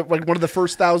 I was like one of the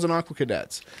first 1,000 Aqua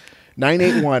Cadets.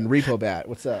 981 Repo Bat.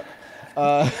 What's up?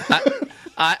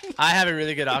 I have a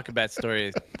really good Aquabat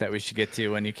story that we should get to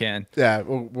when you can. Yeah,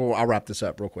 well, I'll wrap this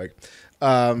up real quick.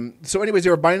 So anyways, they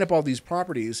were buying up all these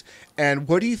properties, and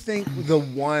what do you think the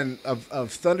one of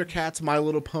Thundercats, My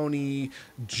Little Pony,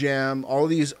 Gem, all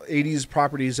these 80s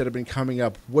properties that have been coming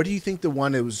up, what do you think the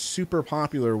one that was super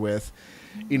popular with,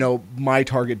 my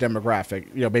target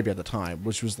demographic, maybe at the time,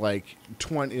 which was like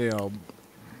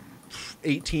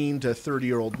 18 to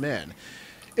 30-year-old men?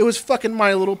 It was fucking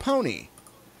My Little Pony.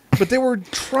 But they were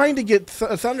trying to get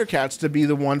Thundercats to be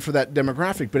the one for that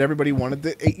demographic, but everybody wanted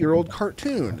the 8-year-old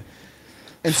cartoon.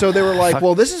 And so they were like,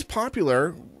 well, this is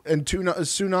popular. And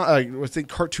I think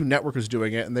Cartoon Network was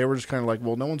doing it, and they were just kind of like,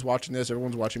 well, no one's watching this.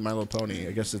 Everyone's watching My Little Pony.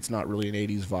 I guess it's not really an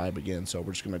 80s vibe again, so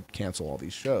we're just going to cancel all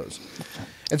these shows.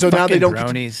 And so now they don't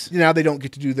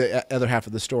get to do the other half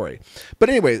of the story. But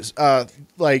anyways, the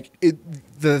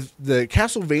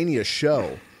Castlevania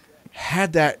show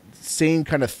had that same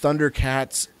kind of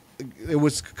Thundercats. It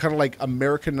was kind of like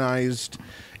Americanized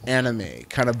anime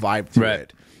kind of vibe to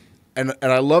it. And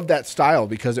I love that style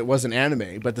because it wasn't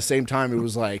anime, but at the same time it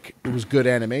was good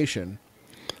animation.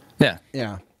 Yeah.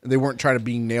 Yeah. They weren't trying to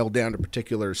be nailed down to a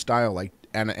particular style like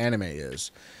anime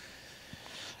is.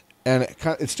 And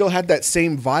it still had that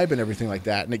same vibe and everything like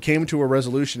that. And it came to a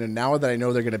resolution, and now that I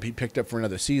know they're going to be picked up for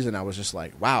another season, I was just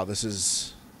like, wow, this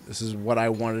is what I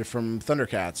wanted from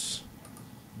Thundercats.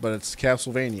 But it's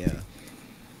Castlevania.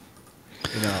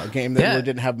 A game that really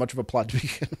didn't have much of a plot to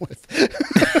begin with.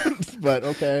 But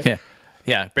okay.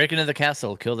 Yeah. Break into the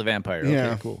castle, kill the vampire.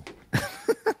 Yeah. Okay, cool.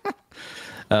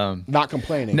 Not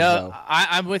complaining. No,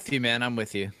 I'm with you, man. I'm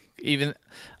with you.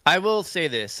 I will say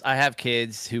this. I have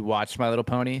kids who watch My Little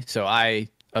Pony, so I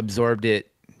absorbed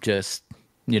it just,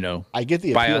 I get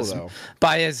the appeal, though.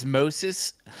 By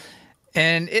osmosis.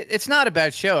 And it's not a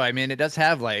bad show. I mean, it does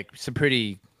have, some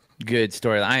pretty good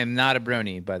story. I am not a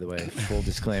brony, by the way. Full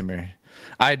disclaimer.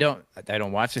 I don't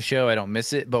watch the show. I don't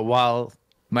miss it. But while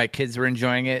my kids were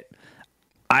enjoying it,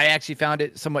 I actually found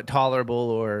it somewhat tolerable,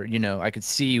 or I could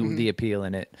see the appeal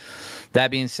in it.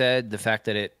 That being said, the fact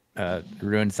that it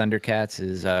ruined Thundercats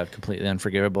is completely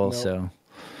unforgivable. Nope. So,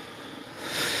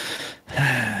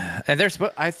 and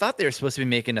I thought they were supposed to be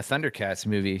making a Thundercats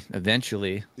movie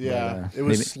eventually. Yeah, it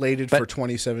was slated for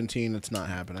 2017. It's not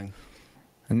happening.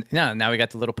 And now we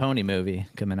got the Little Pony movie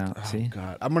coming out. Oh, see,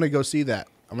 God, I'm gonna go see that.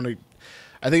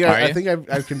 I think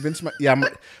I've convinced my. Yeah,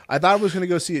 I thought I was gonna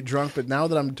go see it drunk, but now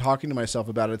that I'm talking to myself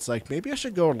about it, it's like maybe I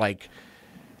should go not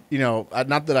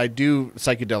that I do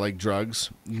psychedelic drugs,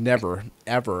 never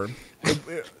ever.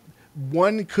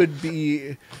 One could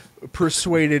be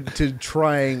persuaded to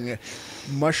trying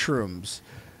mushrooms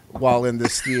while in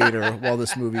this theater while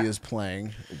this movie is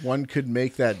playing. One could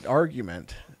make that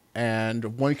argument.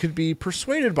 And one could be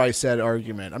persuaded by said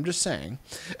argument. I'm just saying.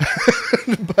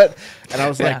 And I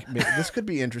was like, this could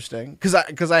be interesting.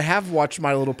 Because I have watched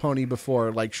My Little Pony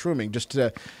before, like shrooming,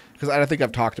 because I think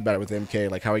I've talked about it with MK,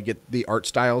 like how I get the art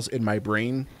styles in my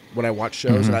brain when I watch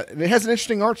shows. Mm-hmm. And it has an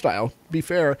interesting art style, to be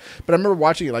fair. But I remember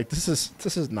watching it like, this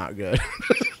is not good.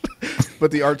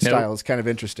 But the art style is kind of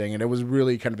interesting. And it was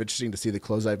really kind of interesting to see the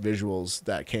close-eye visuals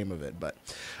that came of it. But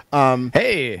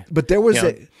but there was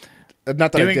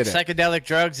not that doing I did psychedelic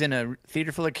drugs in a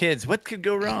theater full of kids. What could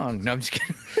go wrong? No, I'm just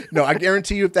kidding. No, I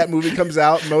guarantee you if that movie comes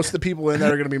out, most of the people in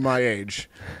there are going to be my age.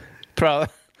 Probably.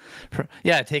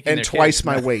 Yeah, taking and twice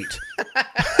my weight.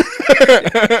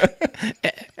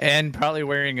 And probably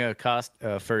wearing a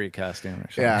furry costume or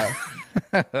something.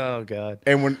 Yeah. Oh, God.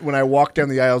 And when I walk down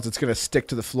the aisles, it's going to stick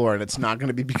to the floor, and it's not going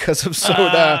to be because of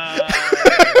soda.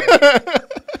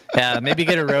 Yeah, maybe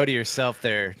get a row to yourself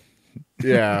there.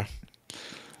 Yeah.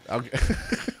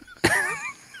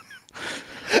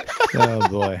 Oh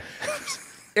boy.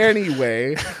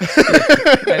 Anyway,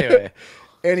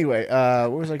 where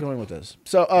was I going with this?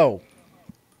 No,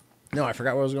 I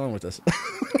forgot where I was going with this.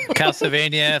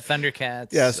 Castlevania,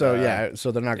 Thundercats. Yeah,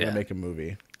 so they're not going to make a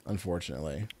movie,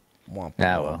 unfortunately. Womp,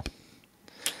 womp. Well.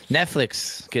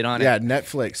 Netflix, get on it. Yeah,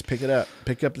 Netflix, pick it up.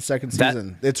 Pick up the second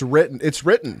season. It's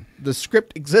written. The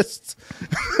script exists.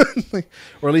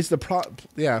 Or at least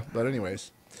but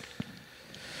anyways.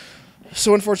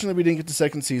 So unfortunately, we didn't get the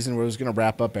second season where it was going to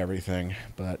wrap up everything.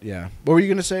 But yeah, what were you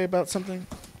going to say about something?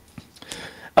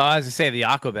 I was going to say the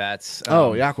Aquabats. The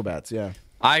Aquabats, yeah.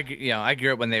 I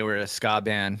grew up when they were a ska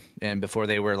band, and before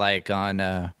they were on,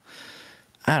 I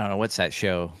don't know, what's that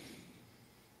show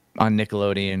on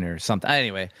Nickelodeon or something.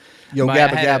 Anyway, Yo Gabba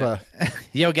Gabba.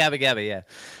 Yo Gabba Gabba, yeah.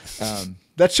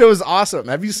 That show is awesome.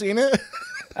 Have you seen it?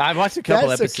 I've watched a couple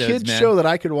That's episodes. a kid man. show that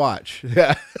I could watch.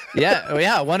 Yeah. Yeah, oh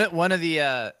yeah. One of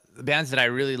the bands that I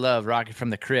really love, Rocket from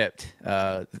the Crypt.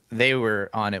 They were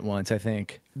on it once, I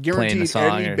think. Playing the Guaranteed,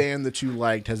 song any or- band that you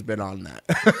liked has been on that.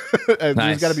 There's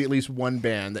Nice. got to be at least one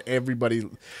band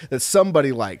that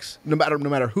somebody likes, no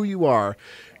matter who you are.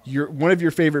 One of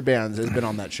your favorite bands has been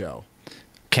on that show.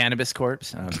 Cannabis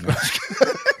Corpse.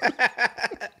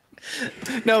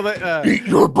 No, but Eat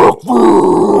your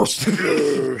breakfast.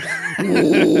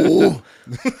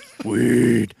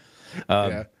 weed.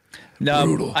 Yeah. No,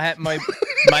 Brutal. I had my.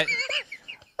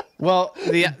 Well,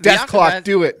 the Death clock, Aquabats-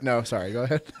 do it. No, sorry, go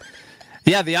ahead.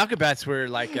 Yeah, the Aquabats were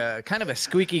like kind of a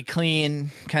squeaky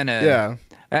clean kind of. Yeah.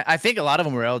 I think a lot of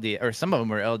them were LDS, or some of them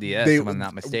were LDS, if I'm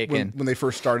not mistaken. When they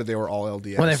first started, they were all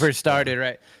LDS. When they first started,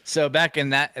 right? So back in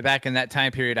that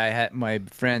time period, I had my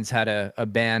friends had a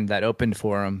band that opened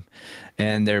for them,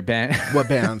 and their band. What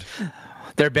band?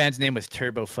 Their band's name was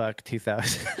Turbo Fuck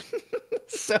 2000.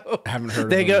 So I haven't heard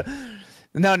they of go. them.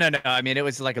 No. I mean, it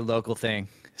was like a local thing.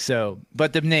 So,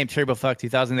 but the name Turbo Fuck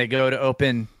 2000, they go to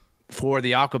open for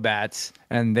the Aquabats,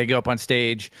 and they go up on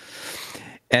stage,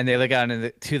 and they look out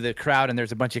to the crowd, and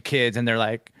there's a bunch of kids, and they're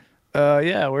like,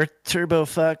 yeah, we're Turbo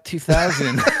Fuck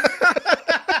 2000.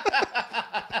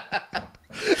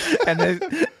 And then,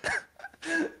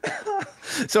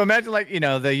 so imagine like,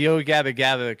 the Yo Gabba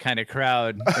Gabba kind of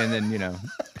crowd, and then,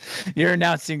 you're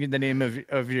announcing the name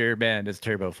of your band as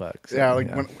Turbo Fuck. So,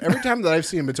 Yeah, every time that I've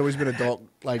seen them, it's always been adult.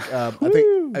 Like I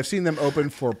think I've seen them open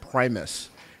for Primus.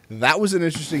 That was an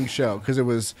interesting show because it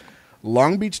was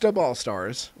Long Beach Dub All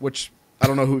Stars, which I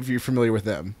don't know if you're familiar with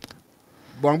them.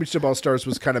 Long Beach Dub All Stars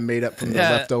was kind of made up from the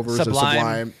leftovers of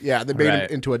Sublime. Yeah, they made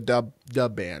it into a dub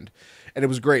band, and it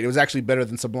was great. It was actually better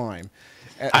than Sublime.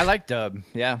 I like dub.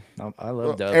 Yeah, I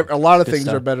love dub. A lot of Good things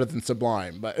stuff. are better than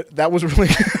Sublime, but that was really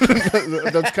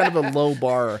that's kind of a low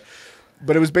bar.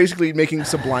 But it was basically making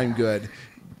Sublime good.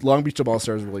 Long Beach Dub All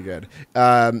Stars was really good.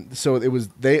 So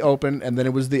they opened, and then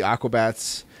it was the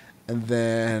Aquabats, and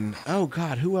then oh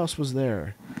god, who else was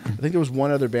there? I think there was one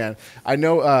other band. I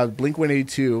know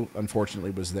Blink-182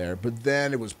 unfortunately was there, but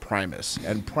then it was Primus,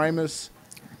 and Primus.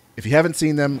 If you haven't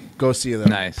seen them, go see them.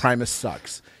 Nice. Primus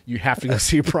sucks. You have to go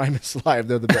see Primus live.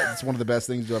 They're the best. It's one of the best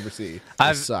things you'll ever see.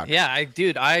 They suck. Yeah,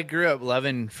 I grew up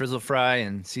loving Frizzle Fry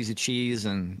and Caesar Cheese,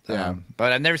 and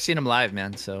but I've never seen them live,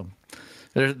 man. So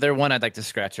they're one I'd like to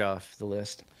scratch off the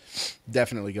list.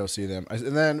 Definitely go see them.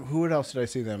 And then who else did I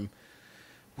see them?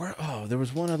 There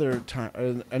was one other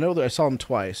time. I know that I saw them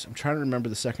twice. I'm trying to remember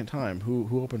the second time.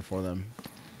 Who opened for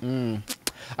them?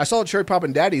 I saw Cherry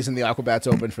Poppin' Daddies and the Aquabats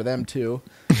open for them too.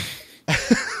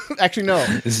 Actually, no.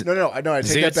 I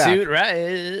take that back. Suit,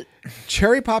 right?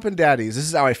 Cherry Poppin' Daddies. This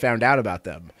is how I found out about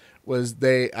them.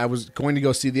 I was going to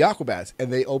go see the Aquabats,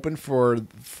 and they opened for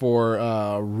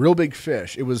Real Big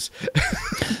Fish. It was.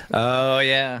 Oh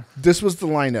yeah. This was the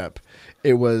lineup.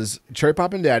 It was Cherry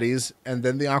Poppin' Daddies, and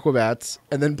then the Aquabats,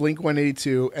 and then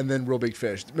Blink-182, and then Real Big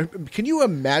Fish. Can you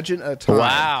imagine a time?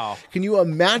 Wow. Can you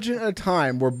imagine a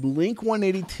time where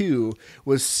Blink-182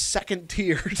 was second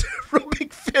tier to Real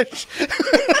Big Fish?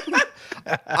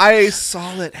 I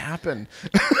saw it happen.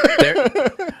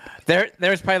 There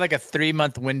was probably like a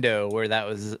 3-month window where that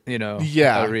was, a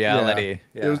reality.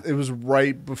 Yeah. It was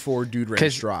right before Dude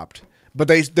Ranch dropped. But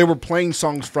they were playing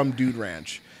songs from Dude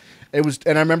Ranch. It was,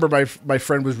 and I remember my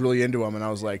friend was really into them, and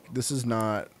I was like, "This is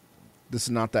not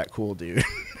that cool, dude.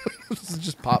 This is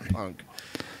just pop punk."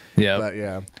 Yeah. But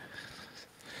yeah.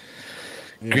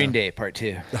 Green Day Part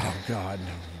 2. Oh God,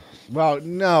 no. Well,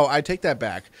 no, I take that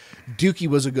back. Dookie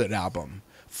was a good album.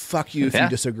 Fuck you if you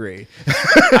disagree.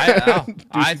 I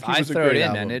throw it in,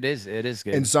 album. man. It is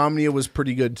good. Insomnia was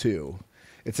pretty good too.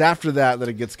 It's after that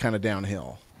it gets kind of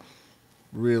downhill.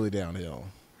 Really downhill.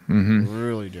 Mm-hmm.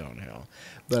 Really downhill.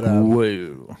 But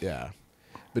whoa. Yeah.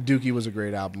 But Dookie was a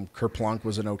great album. Kerplunk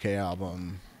was an okay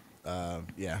album.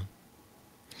 Yeah.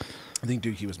 I think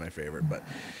Dookie was my favorite, but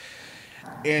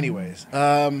anyways,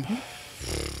 the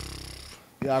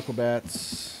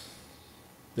Aquabats.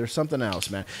 There's something else,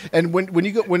 man. And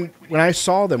when I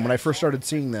saw them, when I first started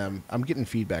seeing them, I'm getting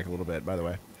feedback a little bit, by the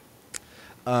way.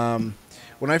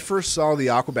 When I first saw the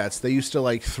Aquabats, they used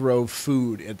to throw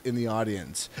food in the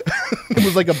audience. It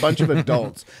was like a bunch of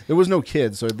adults. There was no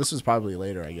kids, so this was probably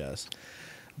later, I guess.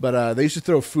 But they used to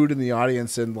throw food in the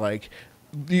audience, and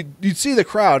you'd see the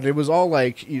crowd. It was all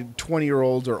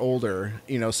 20-year-olds or older.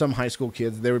 Some high school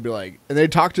kids. They would be and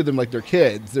they'd talk to them like they're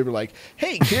kids. They were like,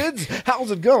 "Hey kids, how's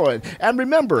it going? And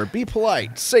remember, be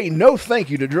polite. Say no,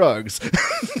 thank you to drugs."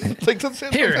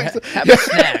 Here, have a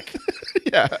snack.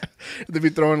 Yeah, they'd be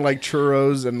throwing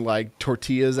churros and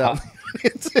tortillas out.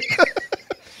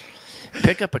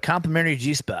 Pick up a complimentary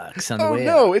juice box on the way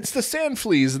no, out. it's the sand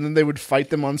fleas, and then they would fight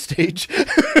them on stage.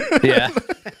 Yeah.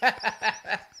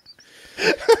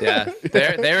 Yeah,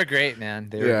 they were great, man.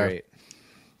 They were great.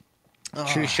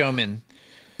 True showman.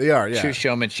 They are, yeah. True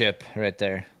showmanship right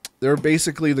there. They're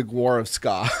basically the GWAR of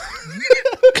Ska.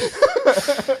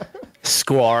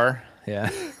 GWAR, yeah.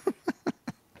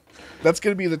 That's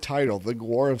going to be the title, the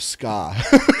GWAR of Ska.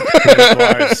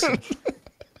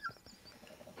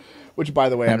 Which, by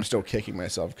the way, I'm still kicking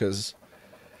myself because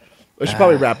I should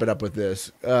probably wrap it up with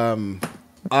this.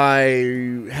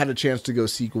 I had a chance to go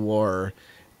see GWAR,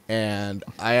 and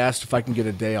I asked if I can get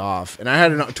a day off. And I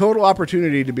had a total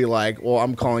opportunity to be like, well,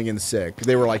 I'm calling in sick.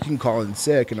 They were like, you can call in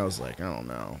sick. And I was like, I don't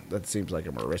know. That seems like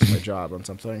I'm going to risk my job on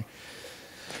something.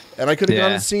 And I could have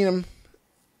gone and seen him.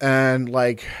 And,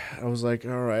 like, I was like,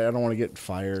 all right, I don't want to get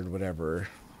fired, whatever.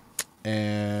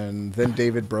 And then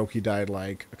David Brokey died,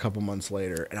 like, a couple months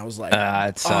later. And I was like,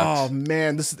 it sucks. Oh,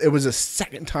 man. It was the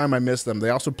second time I missed them. They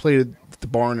also played at the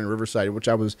barn in Riverside, which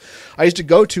I used to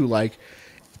go to, like,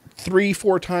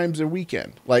 3-4 times a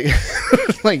weekend. Like,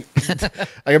 like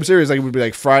I'm serious. Like, it would be,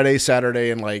 like, Friday, Saturday,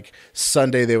 and, like,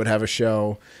 Sunday they would have a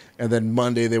show. And then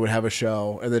Monday they would have a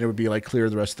show. And then it would be, like,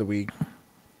 clear the rest of the week.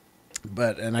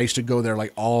 And I used to go there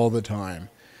like all the time.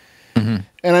 Mm-hmm.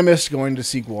 And I missed going to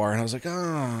see GWAR, and I was like,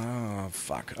 oh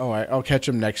fuck. Oh, I'll catch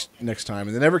him next time.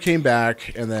 And they never came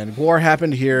back. And then GWAR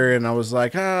happened here, and I was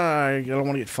like, I don't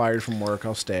want to get fired from work.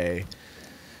 I'll stay.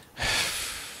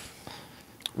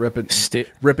 Rip in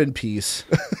peace.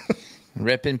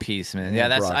 Rip in peace, man.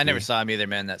 Yeah, I never saw him either,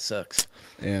 man. That sucks.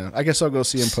 Yeah, I guess I'll go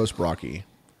see him post Brocky.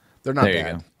 They're not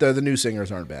bad. The new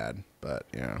singers aren't bad, but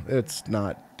yeah, it's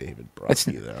not David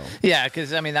Brocky though. Yeah,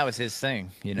 because I mean that was his thing,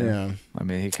 you know. Yeah. I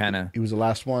mean he was the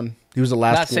last one. He was the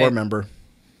last GWAR member.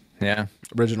 Yeah.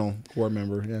 Original GWAR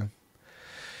member. Yeah.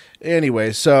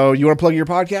 Anyway, so you want to plug your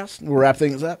podcast? We'll wrap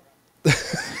things up.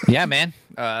 Yeah, man.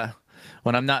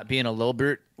 When I'm not being a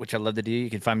Lolbert, which I love to do,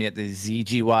 you can find me at the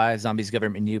ZGY Zombies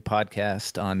Government New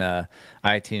podcast on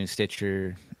iTunes,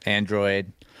 Stitcher,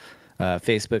 Android.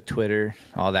 Facebook, Twitter,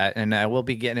 all that. And I will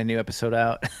be getting a new episode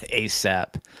out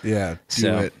ASAP. Yeah,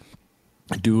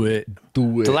 do it.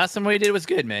 The last time we did was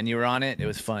good, man. You were on it. It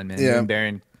was fun, man. Yeah. You and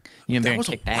Baron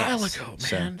kicked ass. That was a while ago,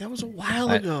 man. That was a while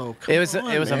ago. It was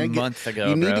a month ago,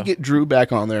 You need to get Drew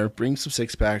back on there. Bring some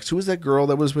six-packs. Who was that girl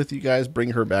that was with you guys?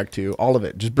 Bring her back, too. All of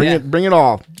it. Just bring it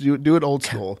all. Do it old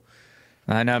school.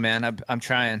 I know, man. I'm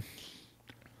trying.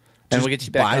 And we'll get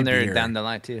you back on there down the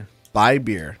line, too. Buy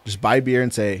beer. Just buy beer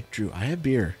and say, Drew, I have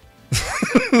beer.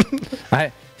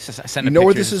 I send you know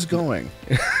where this is going.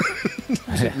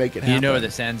 Make it happen. You know where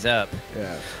this ends up.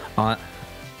 Yeah.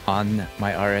 On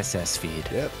my RSS feed.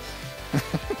 Yep.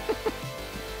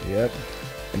 Yep.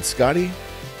 And Scotty,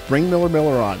 bring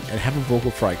Miller on and have a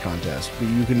vocal fry contest.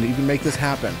 You can make this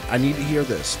happen. I need to hear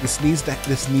this. This needs to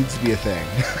be a thing.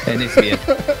 It needs to be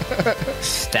a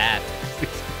stat.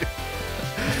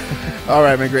 All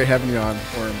right, man. Great having you on,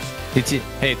 Worms.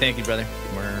 Hey, thank you, brother.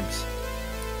 Worms.